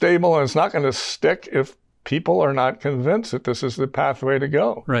be stable, and it's not going to stick if people are not convinced that this is the pathway to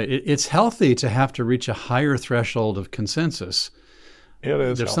go. Right. It's healthy to have to reach a higher threshold of consensus. It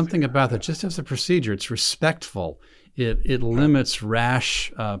is. There's something about that, just as a procedure. It's respectful. It limits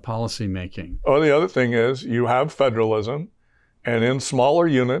rash policy making. Oh, the other thing is you have federalism, and in smaller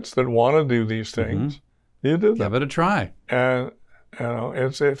units that want to do these things, you do them. Give it a try. And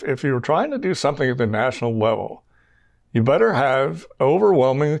it's if you're trying to do something at the national level, you better have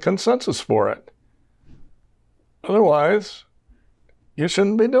overwhelming consensus for it. Otherwise, you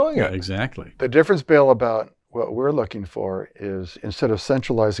shouldn't be doing it. Exactly. The difference, Bill, about what we're looking for is, instead of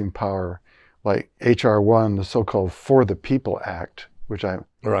centralizing power, like H.R. 1, the so-called For the People Act, which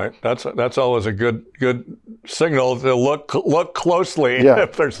right. That's always a good signal to look closely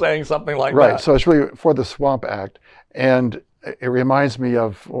if they're saying something like that. Right. So it's really For the Swamp Act, and it reminds me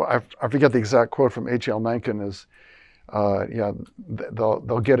of, I forget the exact quote from H.L. Mencken is,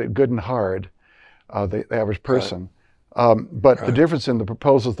 they'll get it good and hard, the average person. But the difference in the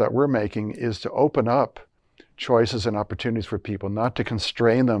proposals that we're making is to open up choices and opportunities for people, not to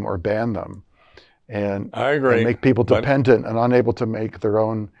constrain them or ban them. And I agree. And make people dependent and unable to make their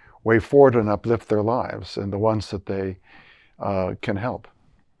own way forward and uplift their lives and the ones that they can help.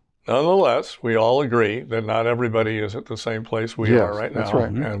 Nonetheless, we all agree that not everybody is at the same place we are right now. That's right.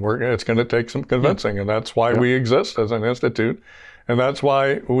 And it's going to take some convincing, and that's why we exist as an institute. And that's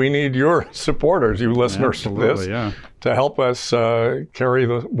why we need your supporters, you listeners to this, to help us carry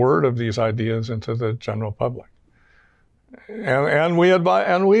the word of these ideas into the general public. And we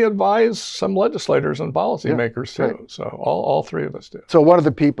advise some legislators and policymakers too. Right. So all three of us do. So one of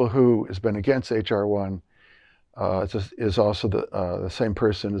the people who has been against H.R. 1 is also the same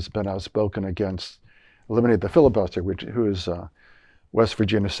person who's been outspoken against eliminating the filibuster, who is West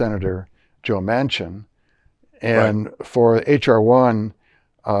Virginia Senator Joe Manchin. And for H.R. 1,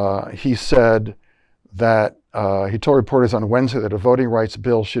 he said that he told reporters on Wednesday that a voting rights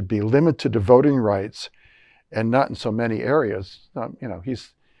bill should be limited to voting rights and not in so many areas.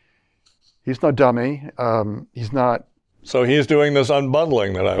 He's no dummy. He's not. So he's doing this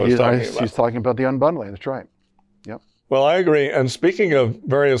unbundling that I was talking about. He's talking about the unbundling. That's right. Yep. Well, I agree. And speaking of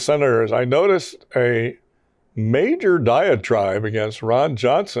various senators, I noticed a major diatribe against Ron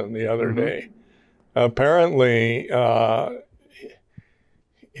Johnson the other day. Apparently,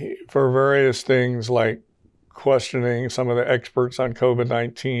 for various things like questioning some of the experts on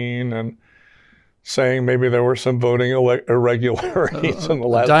COVID-19 and saying maybe there were some voting irregularities in the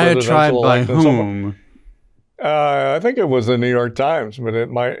last diatribe presidential by election. whom? I think it was the New York Times, but it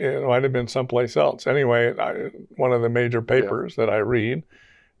might have been someplace else. Anyway, one of the major papers that I read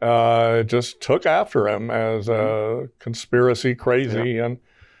just took after him as a conspiracy crazy and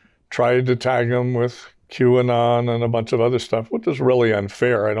tried to tag him with QAnon and a bunch of other stuff, which is really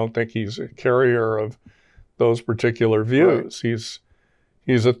unfair. I don't think he's a carrier of those particular views. Right.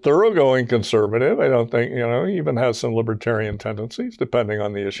 He's a thoroughgoing conservative. I don't think, he even has some libertarian tendencies, depending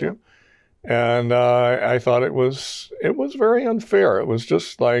on the issue. And I thought it was very unfair. It was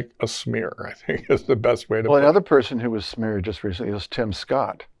just like a smear, I think is the best way to put it. Well, another person who was smeared just recently was Tim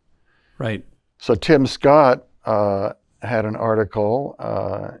Scott. Right. So Tim Scott had an article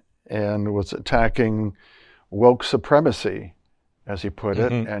and was attacking woke supremacy, as he put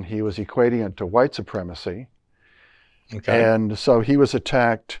it, and he was equating it to white supremacy. Okay. And so he was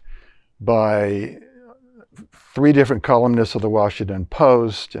attacked by 3 different columnists of the Washington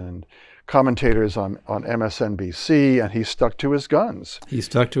Post and commentators on MSNBC, and he stuck to his guns.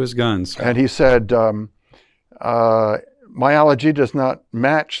 And he said, my allergy does not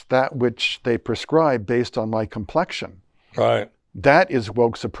match that which they prescribe based on my complexion. Right. That is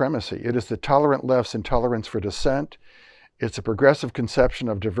woke supremacy. It is the tolerant left's intolerance for dissent. It's a progressive conception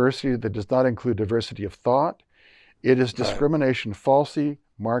of diversity that does not include diversity of thought. It is discrimination falsely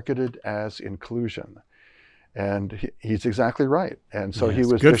marketed as inclusion. And he's exactly right. And so he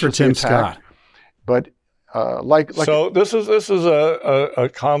was good for Tim Scott. But so this is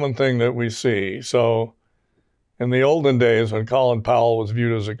a common thing that we see. So in the olden days when Colin Powell was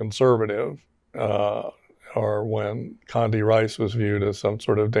viewed as a conservative, or when Condi Rice was viewed as some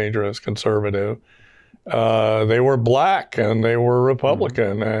sort of dangerous conservative, they were black and they were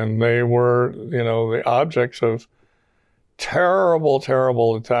Republican, and they were, the objects of terrible,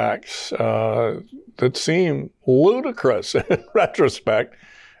 terrible attacks that seem ludicrous in retrospect,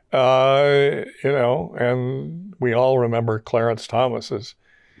 and we all remember Clarence Thomas's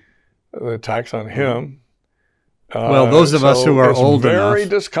the attacks on him. Well, those of us who are old enough.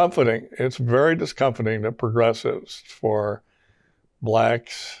 It's very discomforting to progressives for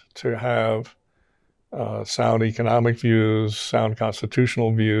blacks to have sound economic views, sound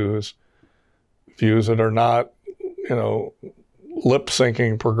constitutional views that are not,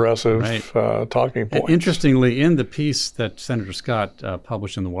 lip-syncing progressive talking points. And interestingly, in the piece that Senator Scott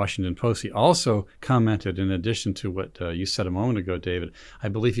published in the Washington Post, he also commented, in addition to what you said a moment ago, David, I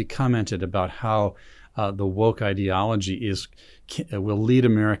believe he commented about how the woke ideology will lead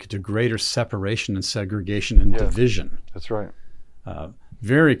America to greater separation and segregation and division. That's right.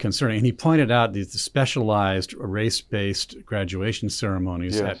 Very concerning. And he pointed out the specialized race-based graduation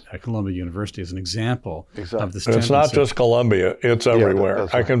ceremonies at Columbia University as an example of this tendency. It's not just Columbia. It's everywhere.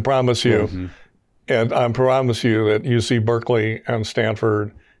 Right. I can promise you. And I promise you that UC Berkeley and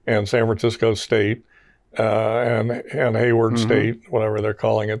Stanford and San Francisco State and Hayward State, whatever they're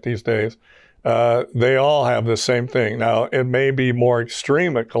calling it these days, they all have the same thing. Now, it may be more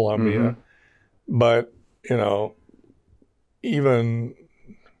extreme at Columbia, but,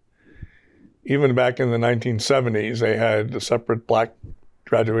 even back in the 1970s, they had a separate black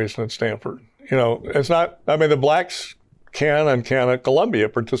graduation at Stanford. It's not, the blacks can at Columbia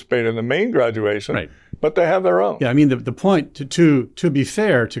participate in the main graduation, but they have their own. Yeah, the point, to be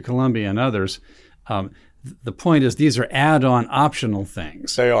fair to Columbia and others, the point is these are add-on optional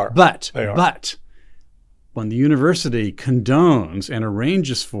things. They are. But when the university condones and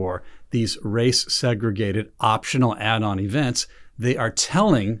arranges for these race-segregated optional add-on events, they are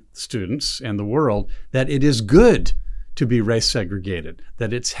telling students and the world that it is good to be race segregated,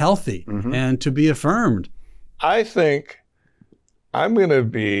 that it's healthy and to be affirmed. I think I'm going to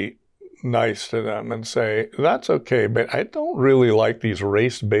be nice to them and say, that's okay, but I don't really like these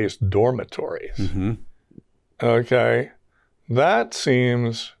race-based dormitories. Okay? That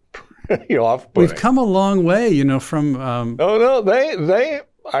seems pretty off-putting. We've come a long way, from...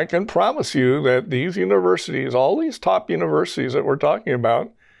 I can promise you that these universities, all these top universities that we're talking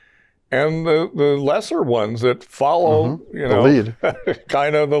about, and the lesser ones that follow, the lead,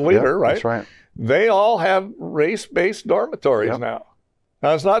 kind of the leader, right? That's right. They all have race-based dormitories now.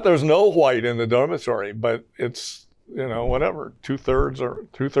 Now, it's not there's no white in the dormitory, but it's, whatever,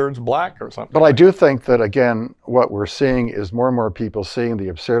 two-thirds black or something. But I do think that, again, what we're seeing is more and more people seeing the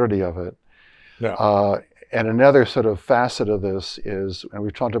absurdity of it. Yeah. And another sort of facet of this is, and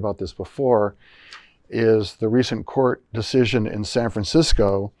we've talked about this before, is the recent court decision in San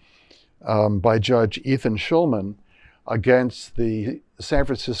Francisco by Judge Ethan Schulman against the San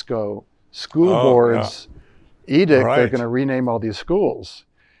Francisco School Board's edict. They're going to rename all these schools.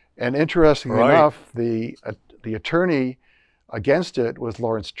 And interestingly enough, the attorney against it was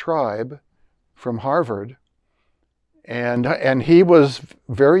Lawrence Tribe from Harvard. And he was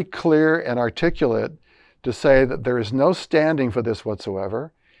very clear and articulate to say that there is no standing for this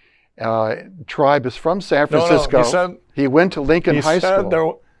whatsoever. Tribe is from San Francisco. He went to Lincoln High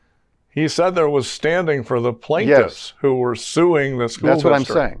School. He said there was standing for the plaintiffs who were suing the school district. That's what I'm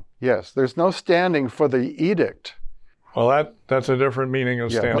saying. Yes, there's no standing for the edict. Well, that's a different meaning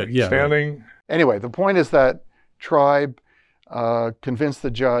of standing. Standing. Anyway, the point is that Tribe convinced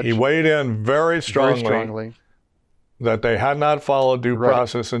the judge. He weighed in very strongly. That they had not followed due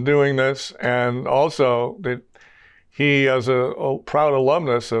process in doing this, and also that he, as a proud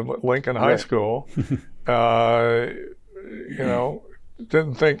alumnus of Lincoln High School, didn't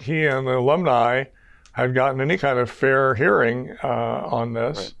think he and the alumni had gotten any kind of fair hearing on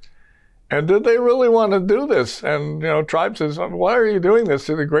this. And did they really want to do this? And Tribe says, why are you doing this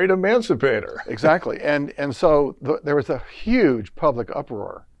to the great emancipator? Exactly, and so there was a huge public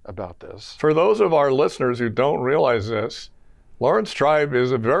uproar about this. For those of our listeners who don't realize this, Lawrence Tribe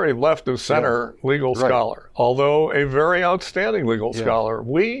is a very left of center legal scholar, although a very outstanding legal scholar.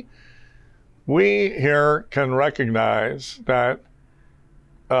 We here can recognize that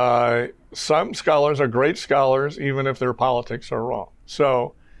some scholars are great scholars even if their politics are wrong.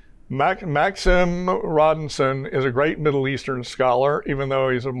 So Maxim Rodinson is a great Middle Eastern scholar, even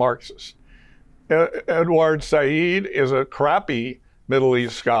though he's a Marxist. Edward Said is a crappy Middle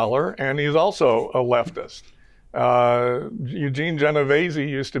East scholar, and he's also a leftist. Eugene Genovese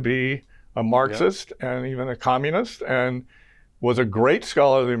used to be a Marxist and even a communist, and was a great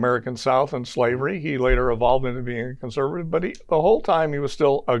scholar of the American South and slavery. He later evolved into being a conservative, but the whole time he was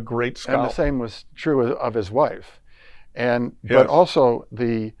still a great scholar. And the same was true of his wife. And Yes. but also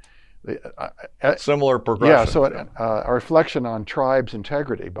Similar progression. yeah. So a reflection on tribes'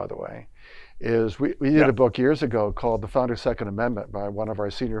 integrity, by the way, is we did a book years ago called The Founders' Second Amendment by one of our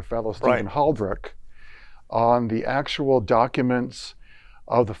senior fellows, Stephen Haldruck, on the actual documents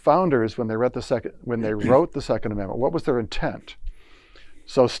of the founders when they wrote the Second Amendment. What was their intent?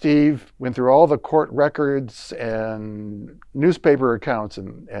 So Steve went through all the court records and newspaper accounts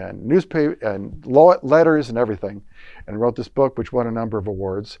and newspaper and law letters and everything, and wrote this book, which won a number of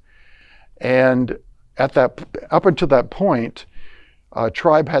awards. And up until that point,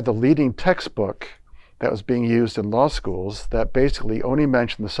 Tribe had the leading textbook that was being used in law schools that basically only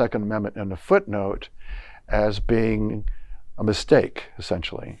mentioned the Second Amendment in a footnote as being a mistake,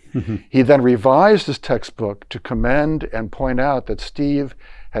 essentially. Mm-hmm. He then revised his textbook to commend and point out that Steve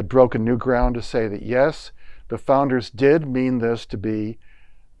had broken new ground to say that, yes, the founders did mean this to be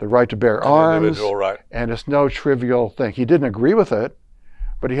the right to bear arms, individual right. And it's no trivial thing. He didn't agree with it,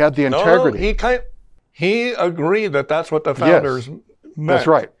 but he had the integrity. No, he agreed that that's what the founders meant. That's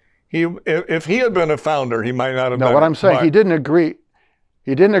right. If he had been a founder, he might not have. No, what I'm saying, he didn't agree.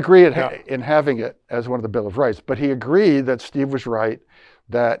 He didn't agree in having it as one of the Bill of Rights, but he agreed that Steve was right,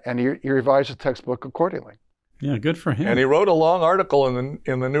 and he revised his textbook accordingly. Yeah, good for him. And he wrote a long article in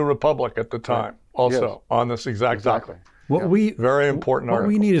the New Republic at the time, also on this exact topic. Very important article. What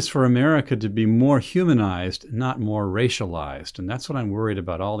we need is for America to be more humanized, not more racialized, and that's what I'm worried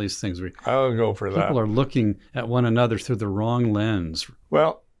about. All these things. I'll go for that. People are looking at one another through the wrong lens.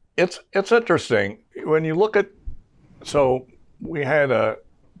 Well, it's interesting when you look at. So we had a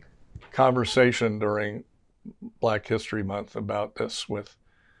conversation during Black History Month about this with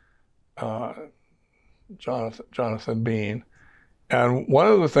Jonathan Bean. And one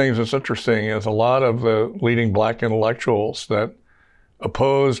of the things that's interesting is a lot of the leading Black intellectuals that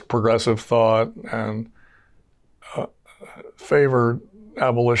opposed progressive thought and favored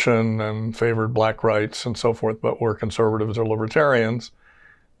abolition and favored Black rights and so forth, but were conservatives or libertarians,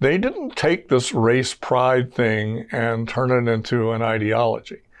 they didn't take this race pride thing and turn it into an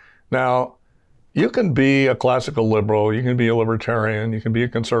ideology. Now, you can be a classical liberal, you can be a libertarian, you can be a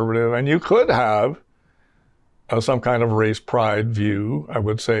conservative, and you could have some kind of race pride view. I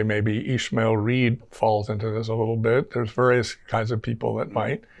would say maybe Ishmael Reed falls into this a little bit. There's various kinds of people that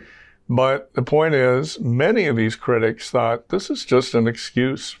might. But the point is, many of these critics thought this is just an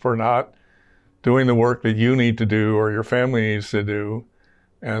excuse for not doing the work that you need to do or your family needs to do,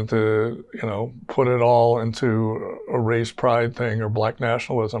 and to, put it all into a race pride thing or Black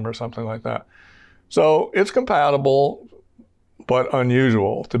nationalism or something like that. So it's compatible, but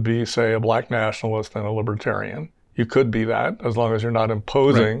unusual to be, say, a Black nationalist and a libertarian. You could be that as long as you're not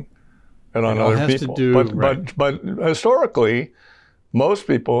imposing it on other people. But historically, most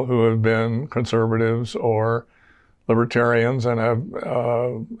people who have been conservatives or libertarians and have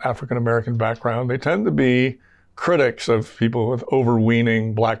African American background, they tend to be critics of people with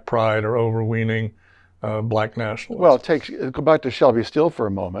overweening Black pride or overweening Black nationalism. Well, go back to Shelby Steele for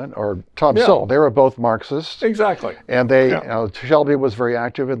a moment, or Tom Sowell. They were both Marxists. Exactly. And Shelby was very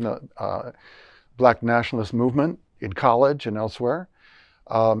active in the Black nationalist movement in college and elsewhere.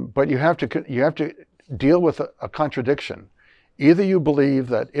 But you have to deal with a contradiction. Either you believe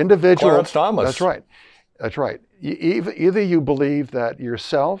that individuals. Clarence Thomas. That's right. Either you believe that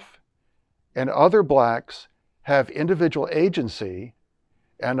yourself and other Blacks have individual agency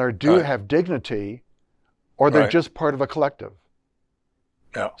and have dignity, or they're just part of a collective.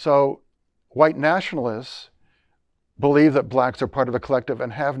 Yeah. So white nationalists believe that Blacks are part of a collective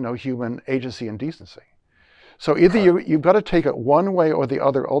and have no human agency and decency. So either you've got to take it one way or the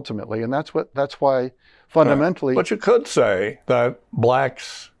other ultimately, and that's why fundamentally. But you could say that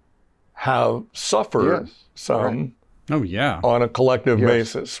Blacks have suffered some on a collective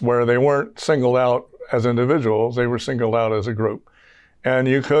basis, where they weren't singled out as individuals, they were singled out as a group. And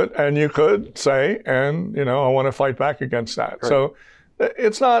you could say, I want to fight back against that. Right. So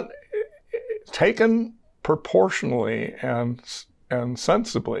it's not taken proportionally and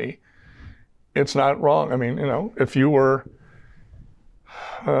sensibly. It's not wrong. I mean, if you were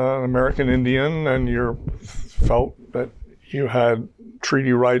an American Indian and you felt that you had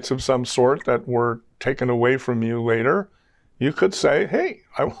treaty rights of some sort that were taken away from you later, you could say, hey,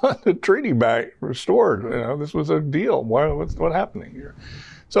 I want the treaty back restored. This was a deal. What's happening here?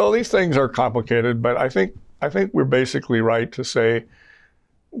 So these things are complicated, but I think we're basically right to say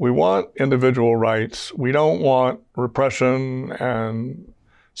we want individual rights. We don't want repression and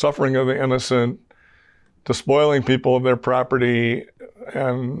suffering of the innocent. despoiling people of their property.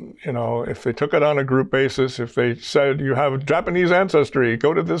 And, you know, if they took it on a group basis, if they said, you have Japanese ancestry,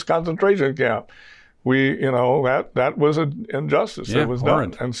 go to this concentration camp, that was an injustice that was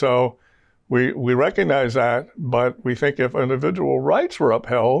done. And so we recognize that, but we think if individual rights were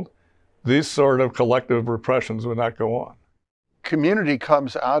upheld, these sort of collective repressions would not go on. Community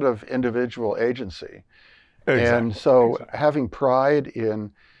comes out of individual agency. Exactly. And so having pride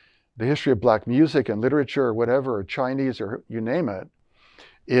in the history of Black music and literature or whatever, or Chinese or you name it,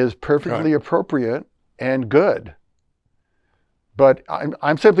 is perfectly appropriate and good. But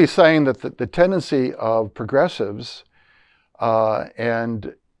I'm simply saying that the tendency of progressives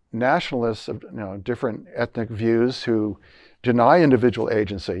and nationalists of different ethnic views who deny individual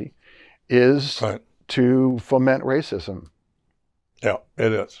agency is to foment racism. Yeah,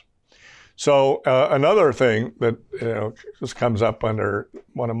 it is. So another thing that just comes up under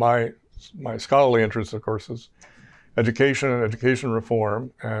one of my scholarly interests, of course, is education and education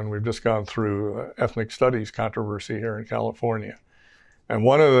reform, and we've just gone through ethnic studies controversy here in California. And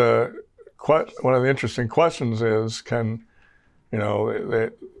one of the interesting questions is,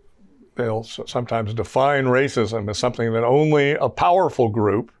 they'll sometimes define racism as something that only a powerful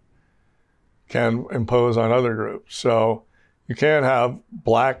group can impose on other groups. So you can't have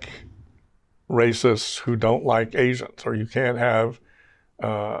Black racists who don't like Asians, or you can't have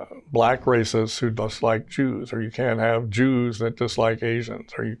Black racists who dislike Jews, or you can't have Jews that dislike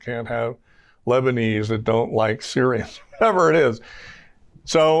Asians, or you can't have Lebanese that don't like Syrians, whatever it is.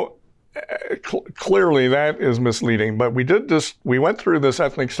 So clearly that is misleading. But we went through this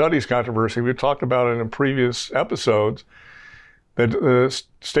ethnic studies controversy. We talked about it in previous episodes. That the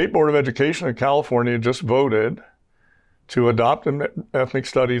State Board of Education in California just voted to adopt an ethnic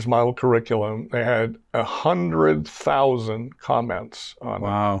studies model curriculum. They had 100,000 comments on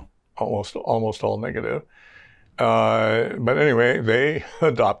it. Almost all negative. But anyway, they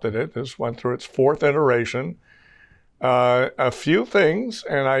adopted it. This went through its fourth iteration. A few things,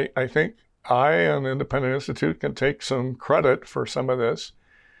 and I think I and the Independent Institute can take some credit for some of this.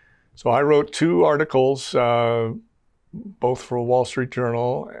 So I wrote 2 articles, both for Wall Street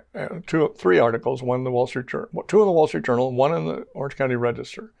Journal, 3 articles, one in the Wall Street Journal, 2 in the Wall Street Journal, 1 in the Orange County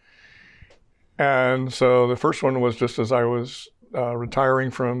Register. And so the first one was just as I was retiring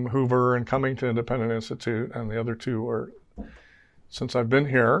from Hoover and coming to Independent Institute, and the other 2 were since I've been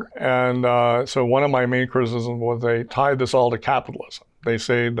here. And so one of my main criticisms was they tied this all to capitalism. They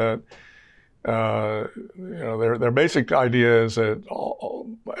say that their basic idea is that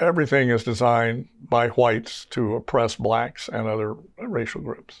everything is designed by whites to oppress Blacks and other racial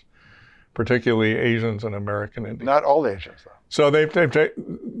groups, particularly Asians and American Indians. Not all Asians, though. So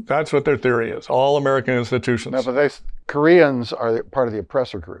that's what their theory is. All American institutions. No, but Koreans are part of the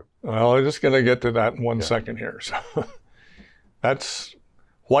oppressor group. Well, I'm just going to get to that in one second here. So that's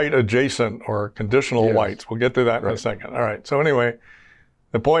white adjacent or conditional whites. We'll get to that in a second. All right. So anyway,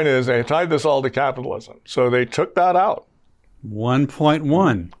 the point is they tied this all to capitalism. So they took that out.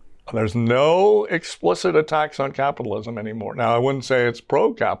 1.1. There's no explicit attacks on capitalism anymore. Now, I wouldn't say it's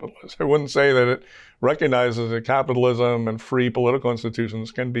pro-capitalist. I wouldn't say that it recognizes that capitalism and free political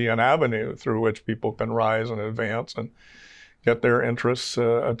institutions can be an avenue through which people can rise and advance and get their interests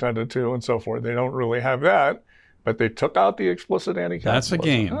attended to and so forth. They don't really have that, but they took out the explicit anti-capitalism. That's a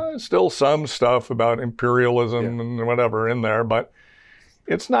game. Still some stuff about imperialism and whatever in there, but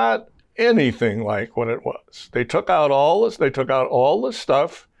it's not anything like what it was. They took out all this. They took out all the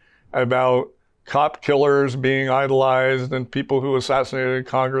stuff about cop killers being idolized and people who assassinated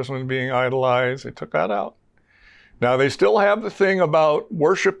congressmen being idolized. They took that out. Now, they still have the thing about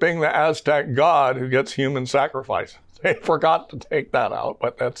worshiping the Aztec god who gets human sacrifice. They forgot to take that out,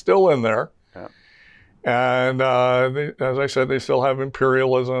 but that's still in there. Yeah. And as I said, they still have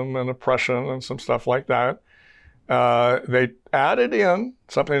imperialism and oppression and some stuff like that. They added in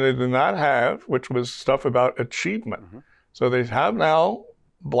something they did not have, which was stuff about achievement. Mm-hmm. So they have now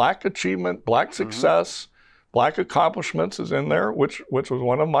Black achievement, Black success, Black accomplishments is in there, which was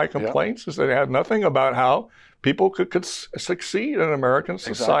one of my complaints, is that they had nothing about how people could succeed in American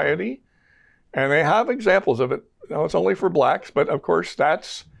society. Exactly. And they have examples of it. Now, it's only for Blacks, but of course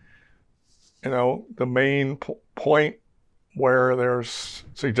that's, the main point where there's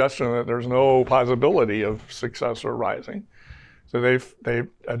suggestion that there's no possibility of success or rising. So they've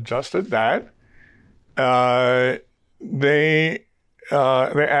adjusted that. They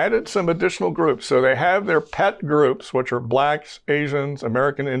added some additional groups. So they have their pet groups, which are Blacks, Asians,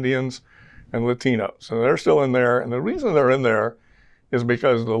 American Indians, and Latinos. So they're still in there. And the reason they're in there is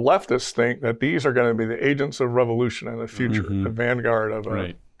because the leftists think that these are going to be the agents of revolution in the future, the vanguard of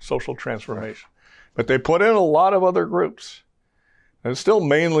a social transformation. But they put in a lot of other groups. And it's still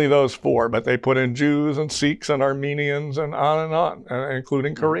mainly those four, but they put in Jews and Sikhs and Armenians and on,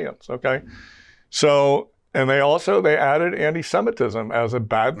 including Koreans, okay? So, and they added anti-Semitism as a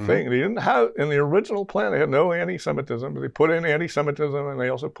bad thing. They didn't have, in the original plan, they had no anti-Semitism, but they put in anti-Semitism and they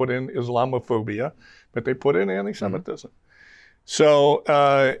also put in Islamophobia, but they put in anti-Semitism. So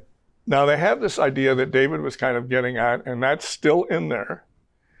now they have this idea that David was kind of getting at, and that's still in there.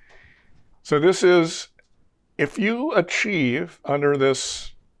 So this is, if you achieve under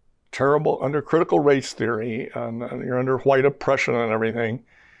this under critical race theory, and you're under white oppression and everything,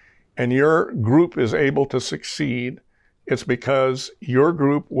 and your group is able to succeed, it's because your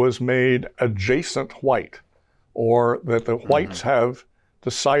group was made adjacent white, or that the whites have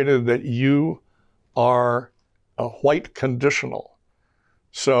decided that you are a white conditional.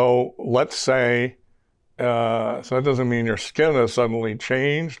 So let's say, so that doesn't mean your skin has suddenly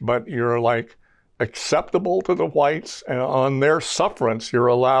changed, but you're like acceptable to the whites, and on their sufferance, you're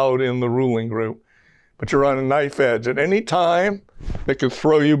allowed in the ruling group. But you're on a knife edge. At any time, they could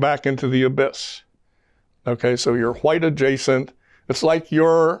throw you back into the abyss. Okay, so you're white adjacent. It's like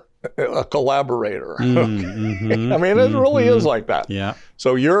you're a collaborator. I mean, it really is like that. Yeah.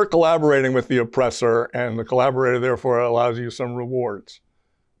 So you're collaborating with the oppressor, and the collaborator therefore allows you some rewards.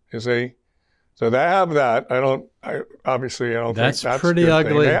 You see? So they have that. Obviously, I don't think that's pretty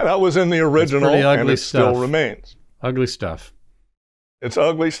ugly. That was in the original, and it still remains. Ugly stuff. It's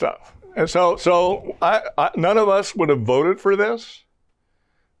ugly stuff. And so none of us would have voted for this,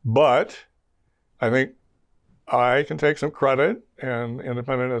 but I think I can take some credit, and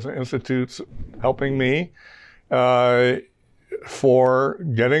Independent as an institute's helping me for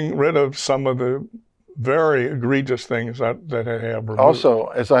getting rid of some of the very egregious things that they have removed. Also,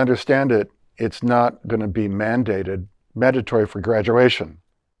 as I understand it, it's not going to be mandatory for graduation.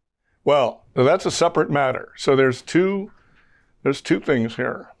 Well, that's a separate matter. So there's two things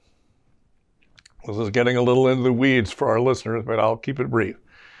here. This is getting a little into the weeds for our listeners, but I'll keep it brief.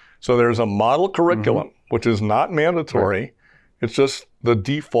 So there's a model curriculum, which is not mandatory. Right. It's just the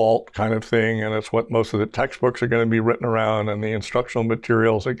default kind of thing, and it's what most of the textbooks are going to be written around, and the instructional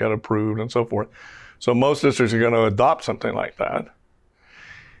materials that get approved and so forth. So most districts are going to adopt something like that.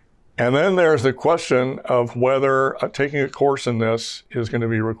 And then there's the question of whether taking a course in this is going to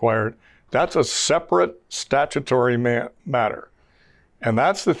be required. That's a separate statutory matter. And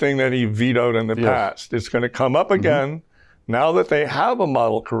that's the thing that he vetoed in the past. It's going to come up again now that they have a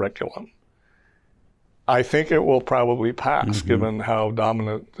model curriculum. I think it will probably pass, given how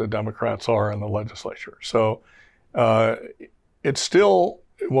dominant the Democrats are in the legislature. So it still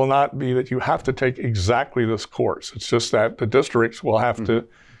will not be that you have to take exactly this course. It's just that the districts will have to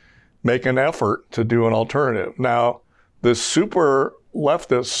make an effort to do an alternative. Now, the super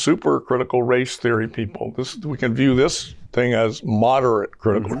leftist, super critical race theory people, we can view this thing as moderate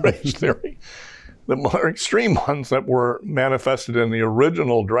critical race theory. The more extreme ones that were manifested in the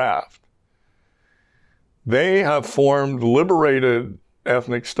original draft, they have formed liberated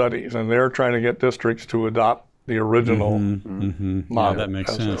ethnic studies, and they're trying to get districts to adopt the original model. Yeah, that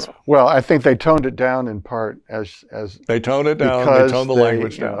makes sense. Well, I think they toned it down in part as they toned it down. They toned the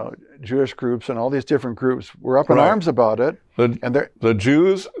language down. Know, Jewish groups and all these different groups were up in arms about it.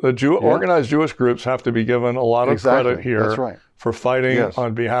 Organized Jewish groups have to be given a lot of credit here for fighting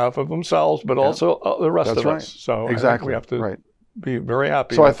on behalf of themselves, but also the rest of us. So I think we have to be very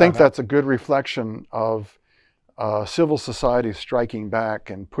happy. So I think that's a good reflection of civil society striking back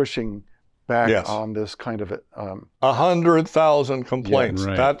and pushing back on this kind of 100,000 complaints.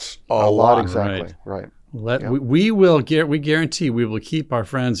 That's a lot. Exactly. Right. We guarantee we will keep our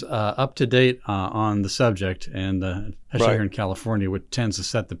friends up to date on the subject, and especially here in California, which tends to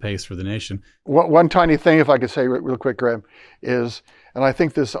set the pace for the nation. One tiny thing, if I could say real quick, Graham, is, and I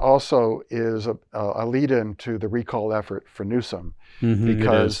think this also is a lead-in to the recall effort for Newsom,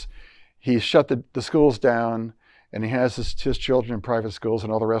 because he shut the schools down, and he has his children in private schools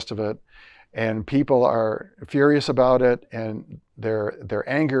and all the rest of it, and people are furious about it, and their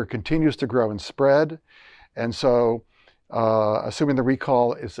anger continues to grow and spread. And so, assuming the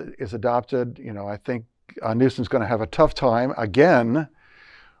recall is adopted, I think Newsom's going to have a tough time again,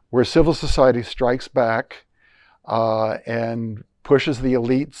 where civil society strikes back and pushes the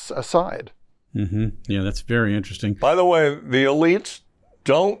elites aside. Yeah, that's very interesting. By the way, the elites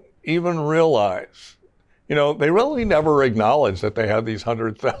don't even realize. They really never acknowledged that they had these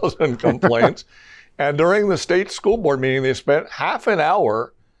 100,000 complaints. And during the state school board meeting, they spent half an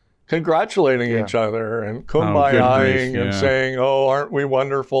hour congratulating each other and kumbaya-ing and saying, oh, aren't we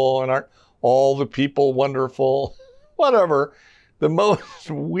wonderful? And aren't all the people wonderful? Whatever. The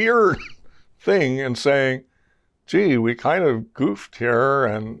most weird thing and saying, gee, we kind of goofed here,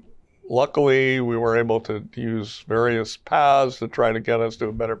 and luckily we were able to use various paths to try to get us to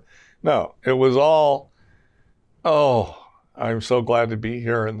a better. No, it was all, oh, I'm so glad to be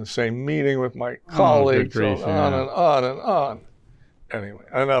here in the same meeting with my colleagues, good grief, on and on and on. Anyway,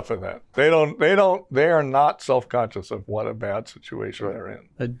 enough of that. They are not self-conscious of what a bad situation they're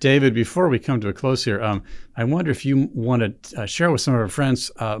in. David, before we come to a close here, I wonder if you want to share with some of our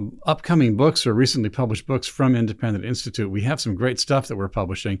friends upcoming books or recently published books from Independent Institute. We have some great stuff that we're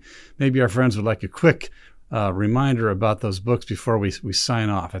publishing. Maybe our friends would like a quick reminder about those books before we sign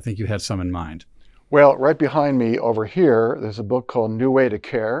off. I think you had some in mind. Well, right behind me over here, there's a book called New Way to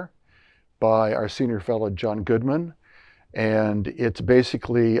Care by our senior fellow, John Goodman. And it's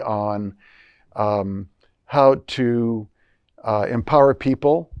basically on how to empower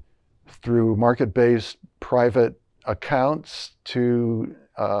people through market-based private accounts to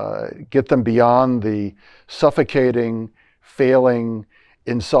get them beyond the suffocating, failing,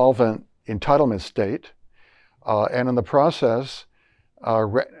 insolvent entitlement state. And in the process,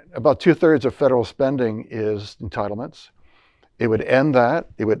 about 2/3 of federal spending is entitlements. It would end that.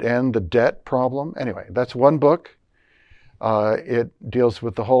 It would end the debt problem. Anyway, that's one book. It deals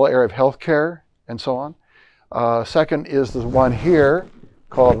with the whole area of healthcare and so on. Second is the one here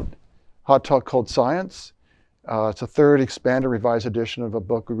called Hot Talk Cold Science. It's a third expanded, revised edition of a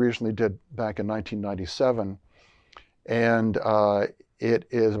book we recently did back in 1997. And it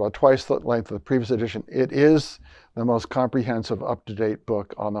is about twice the length of the previous edition. It is the most comprehensive, up-to-date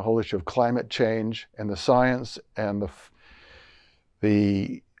book on the whole issue of climate change and the science and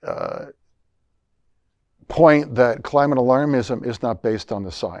the point that climate alarmism is not based on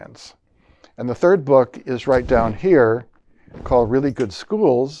the science. And the third book is right down here called Really Good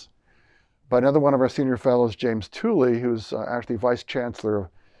Schools by another one of our senior fellows, James Tooley, who's actually Vice Chancellor of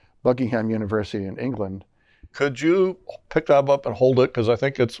Buckingham University in England. Could you pick that up and hold it? Because I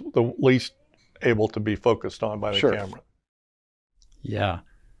think it's the least able to be focused on by the camera. Yeah.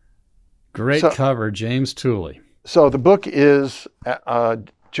 Great cover, James Tooley. So the book is,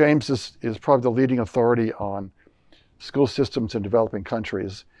 James is probably the leading authority on school systems in developing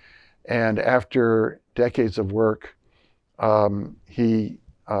countries. And after decades of work, he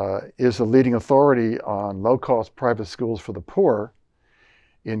is the leading authority on low-cost private schools for the poor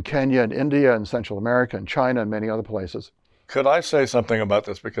in Kenya and India and Central America and China and many other places. Could I say something about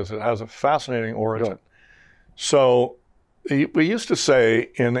this, because it has a fascinating origin? So we used to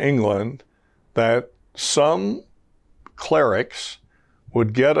say in England that some clerics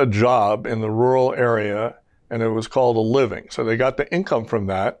would get a job in the rural area, and it was called a living. So they got the income from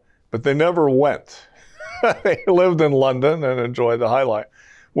that, but they never went. They lived in London and enjoyed the high life.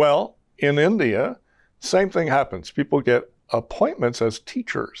 Well, in India, same thing happens. People get appointments as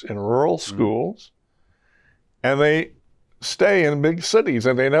teachers in rural schools, and they stay in big cities,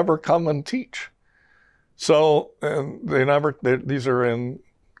 and they never come and teach. So, and these are in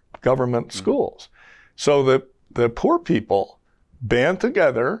government schools. So the poor people band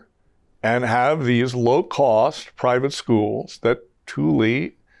together and have these low-cost private schools that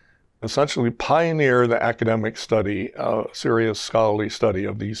Tooley essentially pioneered the academic study, serious scholarly study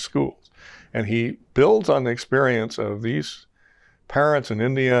of these schools. And he builds on the experience of these parents in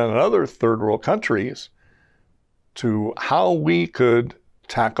India and other third world countries to how we could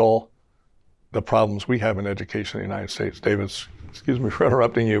tackle the problems we have in education in the United States. David, excuse me for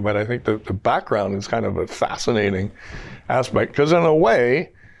interrupting you, but I think the background is kind of a fascinating aspect, because in a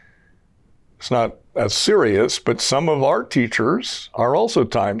way, it's not as serious, but some of our teachers are also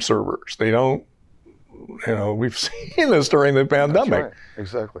time servers. They don't, we've seen this during the pandemic. That's right.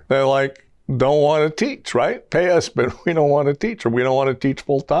 Exactly. They're like, don't want to teach, right? Pay us, but we don't want to teach, or we don't want to teach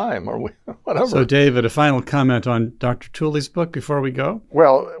full time, or whatever. So, David, a final comment on Dr. Tooley's book before we go?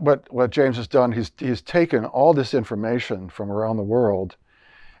 Well, what James has done, he's taken all this information from around the world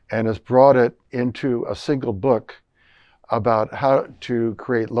and has brought it into a single book about how to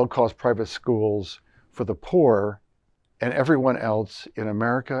create low-cost private schools for the poor and everyone else in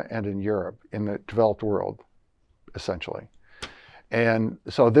America and in Europe, in the developed world, essentially. And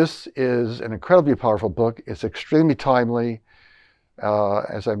so this is an incredibly powerful book. It's extremely timely.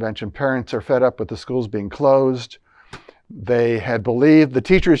 As I mentioned, parents are fed up with the schools being closed. They had believed the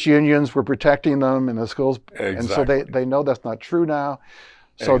teachers' unions were protecting them in the schools. Exactly. And so they know that's not true now.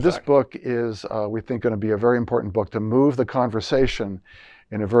 So This book is, we think, going to be a very important book to move the conversation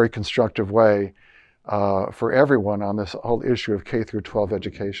in a very constructive way for everyone on this whole issue of K through 12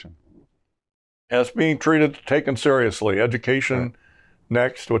 education. And it's being taken seriously. Education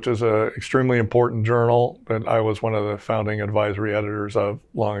Next, which is an extremely important journal that I was one of the founding advisory editors of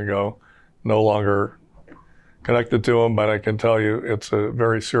long ago, no longer connected to them, but I can tell you it's a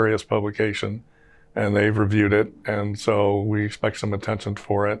very serious publication, and they've reviewed it, and so we expect some attention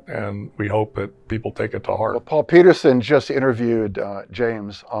for it, and we hope that people take it to heart. Well, Paul Peterson just interviewed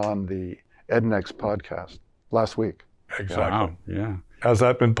James on the EdNext podcast last week. Exactly. Wow. Yeah. Has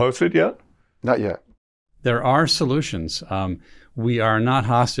that been posted yet? Not yet. There are solutions. We are not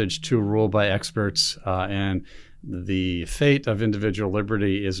hostage to rule by experts, and the fate of individual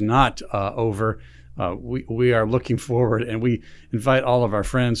liberty is not over. We are looking forward, and we invite all of our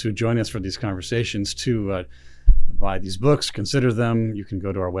friends who join us for these conversations to buy these books, consider them. You can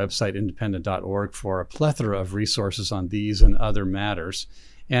go to our website, independent.org, for a plethora of resources on these and other matters.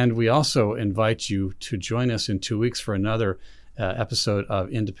 And we also invite you to join us in 2 weeks for another episode of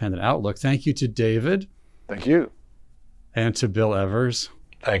Independent Outlook. Thank you to David. Thank you. And to Bill Evers.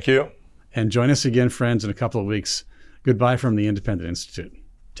 Thank you. And join us again, friends, in a couple of weeks. Goodbye from the Independent Institute.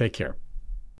 Take care.